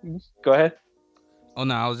 Go ahead. Oh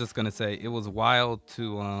no, I was just gonna say it was wild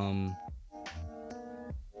to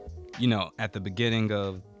at the beginning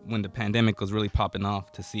of when the pandemic was really popping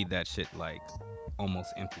off to see that shit like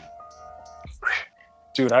almost empty.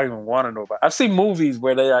 Dude, I don't even want to know about. I've seen movies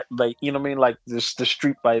where they are like, you know what I mean, like the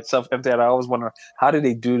street by itself empty. And I always wonder how did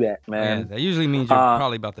they do that, Oh yeah, man. that usually means you're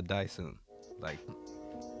probably about to die soon, like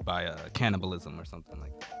by cannibalism or something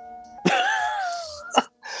like that.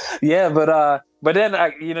 Yeah, but then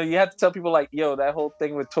you have to tell people like, yo, that whole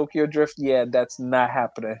thing with Tokyo Drift, yeah, that's not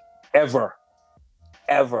happening ever,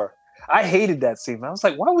 ever. I hated that scene. I was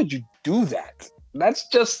like, why would you do that? That's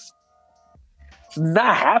just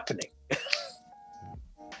not happening.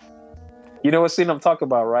 You know what scene I'm talking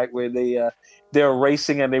about, right? Where they're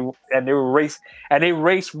racing and they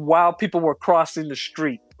race while people were crossing the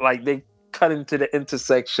street. Like they cut into the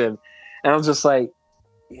intersection, and I was just like,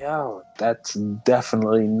 yo, that's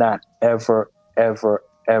definitely not ever, ever,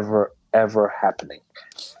 ever, ever happening.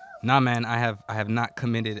 Nah, man, I have not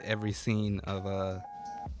committed every scene of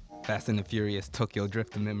Fast and the Furious Tokyo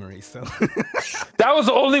Drift to memory, so That was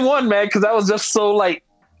the only one, man, because that was just so like,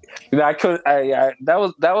 I could, I that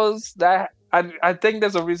was that. I think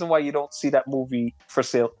there's a reason why you don't see that movie for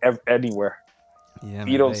sale anywhere. yeah, You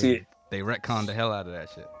man, don't see it. they retconned the hell out of that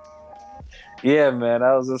shit. Yeah, man.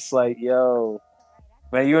 I was just like, yo,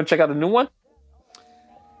 man, you want to check out the new one?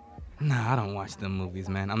 Nah, I don't watch them movies,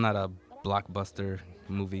 man. I'm not a blockbuster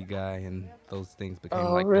movie guy, and those things became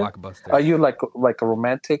Oh, like really? Are blockbusters. you like a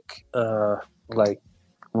romantic, like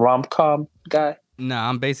rom com guy? Nah,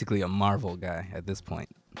 I'm basically a Marvel guy at this point.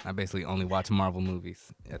 I basically only watch Marvel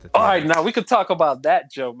movies at the All right, theater. now we could talk about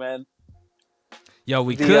that, Joe, man. Yo,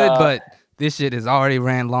 we The could, but this shit has already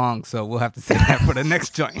ran long, so we'll have to say that for the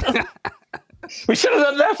next joint. we should have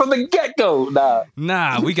done that from the get go. Nah,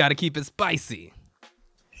 Nah, we got to keep it spicy.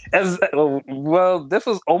 well, this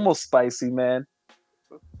was almost spicy, man.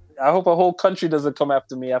 I hope a whole country doesn't come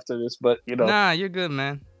after me after this, but Nah, you're good,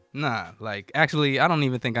 man. Nah, like actually, I don't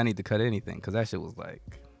even think I need to cut anything because that shit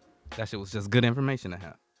was just good information to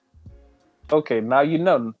have. okay, now you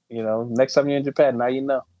know. Next time you're in Japan, now you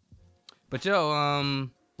know. But yo,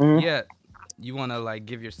 Mhm. yeah, you wanna like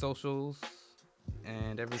give your socials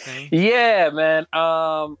and everything? Yeah, man.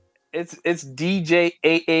 It's DJ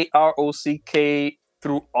AAROCK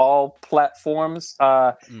through all platforms.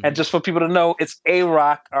 And Mm-hmm. just for people to know, it's A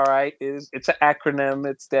Rock. All right, it's an acronym.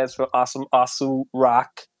 It stands for Awesome Asu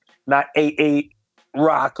Rock, not AA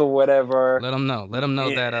Rock or whatever. Let them know. Let them know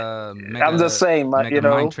Yeah, that I'm just saying, Mega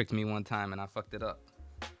Mind tricked me one time and I fucked it up.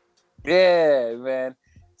 Yeah, man.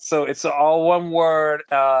 So it's all one word.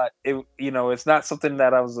 It's not something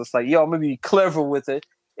that I was just like, yo, I'm gonna be clever with it.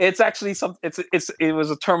 It's actually some. It was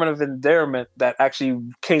a term of endearment that actually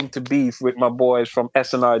came to be with my boys from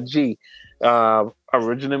SNRG.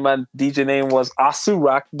 Originally, my DJ name was Asu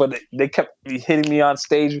Rock, but they kept hitting me on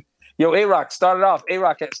stage. Yo, A Rock started off. A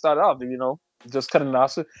Rock had started off. Just cutting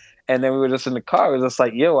Asu, and then we were just in the car. It was just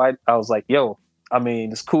like, yo, I was like, yo, I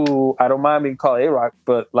mean, it's cool. I don't mind being called A Rock,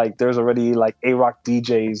 but like, there's already like A Rock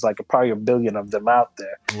DJs, like probably a billion of them out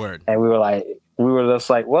there. Word. And we were just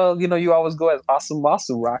like, well, you always go as Awesome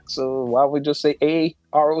Masu Rock, so why don't we just say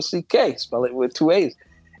AROCK, spell it with two A's,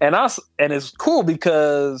 and it's cool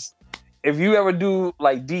because if you ever do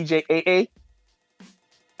like DJ AA,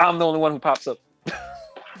 I'm the only one who pops up,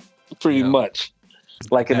 pretty Yo, much,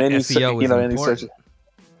 like in that any SEO is any search. important.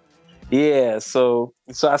 Yeah, so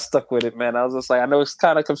I stuck with it, man. I was just like, I know it's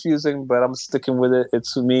kind of confusing, but I'm sticking with it.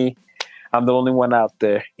 It's me. I'm the only one out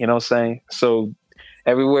there. You know what I'm saying? So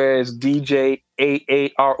everywhere is DJ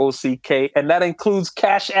AAROCK, and that includes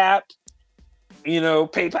Cash App,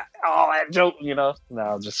 PayPal, all that joke. No,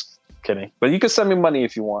 I'm just kidding. But you can send me money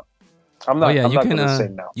if you want. I'm Oh not. yeah, I'm not going to say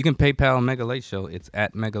no. you can PayPal Mega Late Show. It's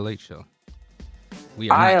at Mega Late Show. We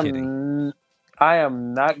are I not kidding. I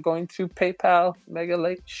am not going to PayPal Mega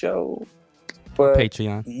Late Show, Or but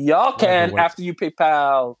Patreon. y'all Whatever can works. after you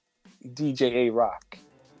PayPal DJ A Rock.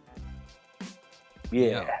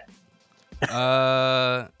 Yeah.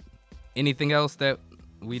 Anything else that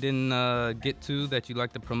we didn't get to that you'd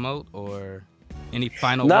like to promote, or any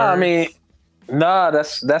final No, words? I mean, no,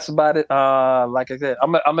 that's about it. Like I said,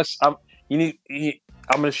 I'm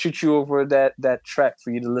gonna shoot you over that track for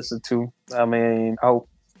you to listen to. I mean, I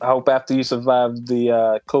hope after you survive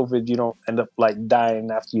the COVID, you don't end up like dying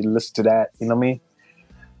after you listen to that. You know what I mean?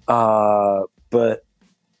 But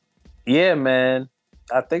yeah, man,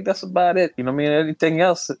 I think that's about it. You know what I mean? Anything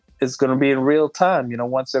else is gonna be in real time.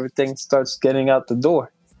 Once everything starts getting out the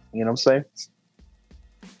door. You know what I'm saying?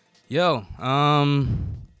 Yo,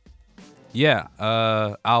 yeah,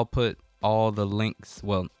 I'll put all the links.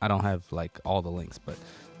 Well, I don't have like all the links, but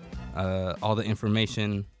all the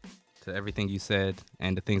information to everything you said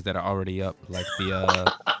and the things that are already up, like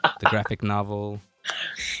the graphic novel.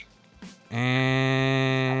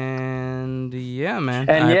 And yeah, man,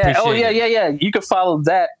 And I yeah, appreciate it. yeah. You can follow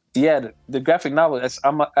that. Yeah, the graphic novel. There's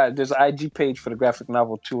an IG page for the graphic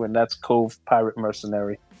novel too, and that's Cove Pirate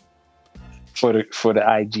Mercenary for the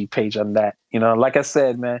IG page on that. Like I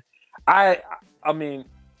said, man, I mean,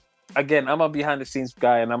 again, I'm a behind the scenes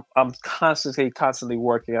guy, and I'm constantly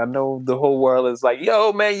working. I know the whole world is like,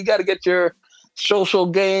 yo, man, you got to get your social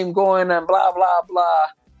game going and blah blah blah.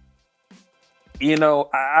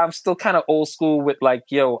 I'm still kind of old school with like,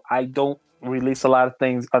 yo, I don't release a lot of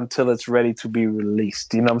things until it's ready to be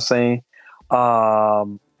released. You know what I'm saying? A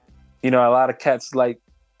lot of cats like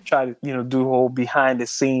try to, do whole behind the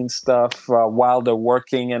scenes stuff while they're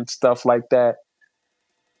working and stuff like that.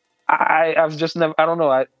 I've just never, I don't know.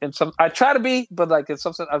 I try to be, but like in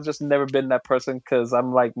some sense, I've just never been that person because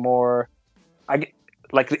I'm like more, I get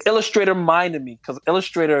like the illustrator mind in me because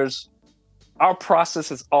illustrators, our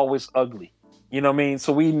process is always ugly. You know what I mean?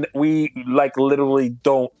 So we like literally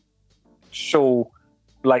don't show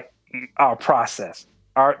like our process.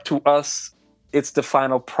 Art to us, it's the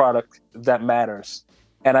final product that matters.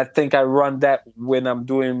 And I think I run that when I'm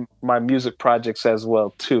doing my music projects as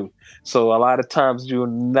well too. So a lot of times you're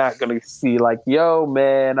not gonna see like, yo,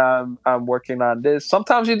 man, I'm working on this.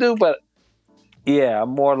 Sometimes you do, but Yeah, I'm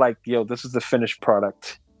more like, yo, this is the finished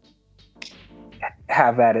product.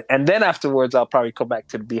 Have at it, and then afterwards, I'll probably come back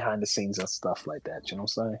to the behind the scenes and stuff like that. You know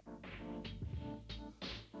what I'm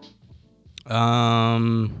saying?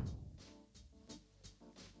 Um,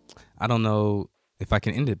 I don't know if I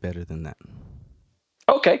can end it better than that.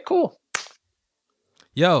 Okay, cool.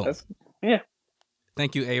 Yo, That's yeah.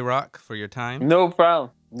 thank you, A Rock, for your time. No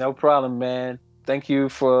problem. No problem, man. Thank you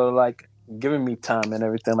for like giving me time and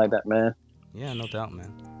everything like that, man. Yeah, no doubt,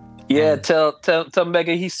 man. Yeah, And tell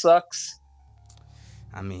Mega he sucks.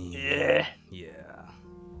 I mean, Yeah. yeah,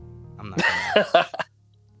 I'm not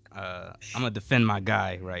gonna. I'm gonna defend my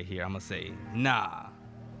guy right here. I'm gonna say, nah.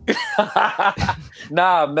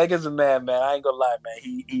 Nah, Mega's a man. I ain't gonna lie,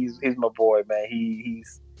 man. He's my boy, man.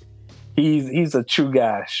 He's a true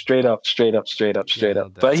guy. Yeah, Straight no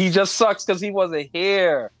up. But doubt. he just sucks because he wasn't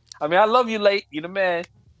here. I mean, I love you late, you the man.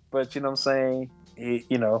 But you know what I'm saying?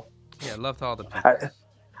 Yeah, love to all the I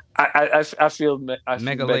peoples. I feel Mega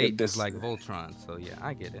Mega late is this like Voltron, so yeah,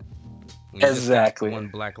 I get it. When you just got exactly. one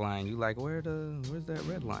black line, you like, where's that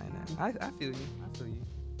red line at? I feel you. I feel you.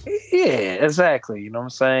 Yeah, exactly. You know what I'm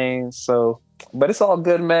saying? So, but it's all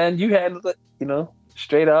good, man. You handled it,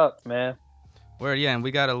 straight up, man. Where yeah, and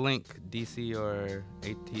we got a link, DC or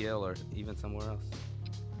ATL or even somewhere else.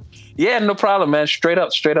 Yeah, no problem, man. Straight up.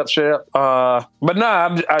 But no,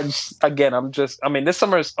 I mean, this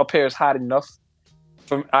summer up here is hot enough.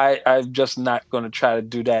 I'm just not going to try to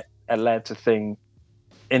do that Atlanta thing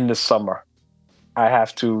in the summer. I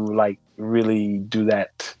have to like really do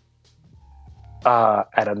that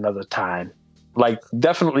at another time. Like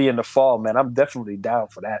definitely in the fall, man. I'm definitely down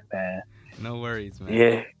for that, man. No worries, man.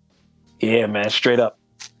 Yeah, yeah, man. Straight up.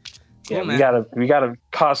 Yeah, Cool, man. we gotta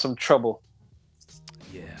cause some trouble.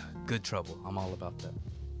 Yeah, good trouble. I'm all about that.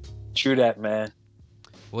 True that, man.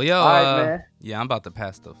 Well, yo, All right, man. yeah, I'm about to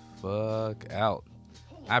pass the fuck out.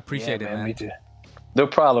 I Yeah, appreciate it, man. Me man. too. No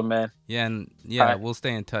problem, man. Yeah, and All yeah, right. we'll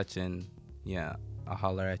stay in touch, and yeah, I'll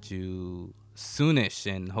holler at you soonish,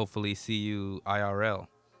 and hopefully see you IRL.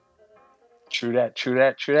 True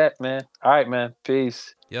that, man. All right, man.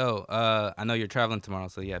 Peace. Yo, I know you're traveling tomorrow,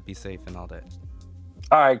 so yeah, be safe and all that.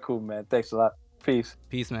 All right, cool, man. Thanks a lot. Peace.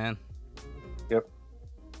 Peace, man. Yep.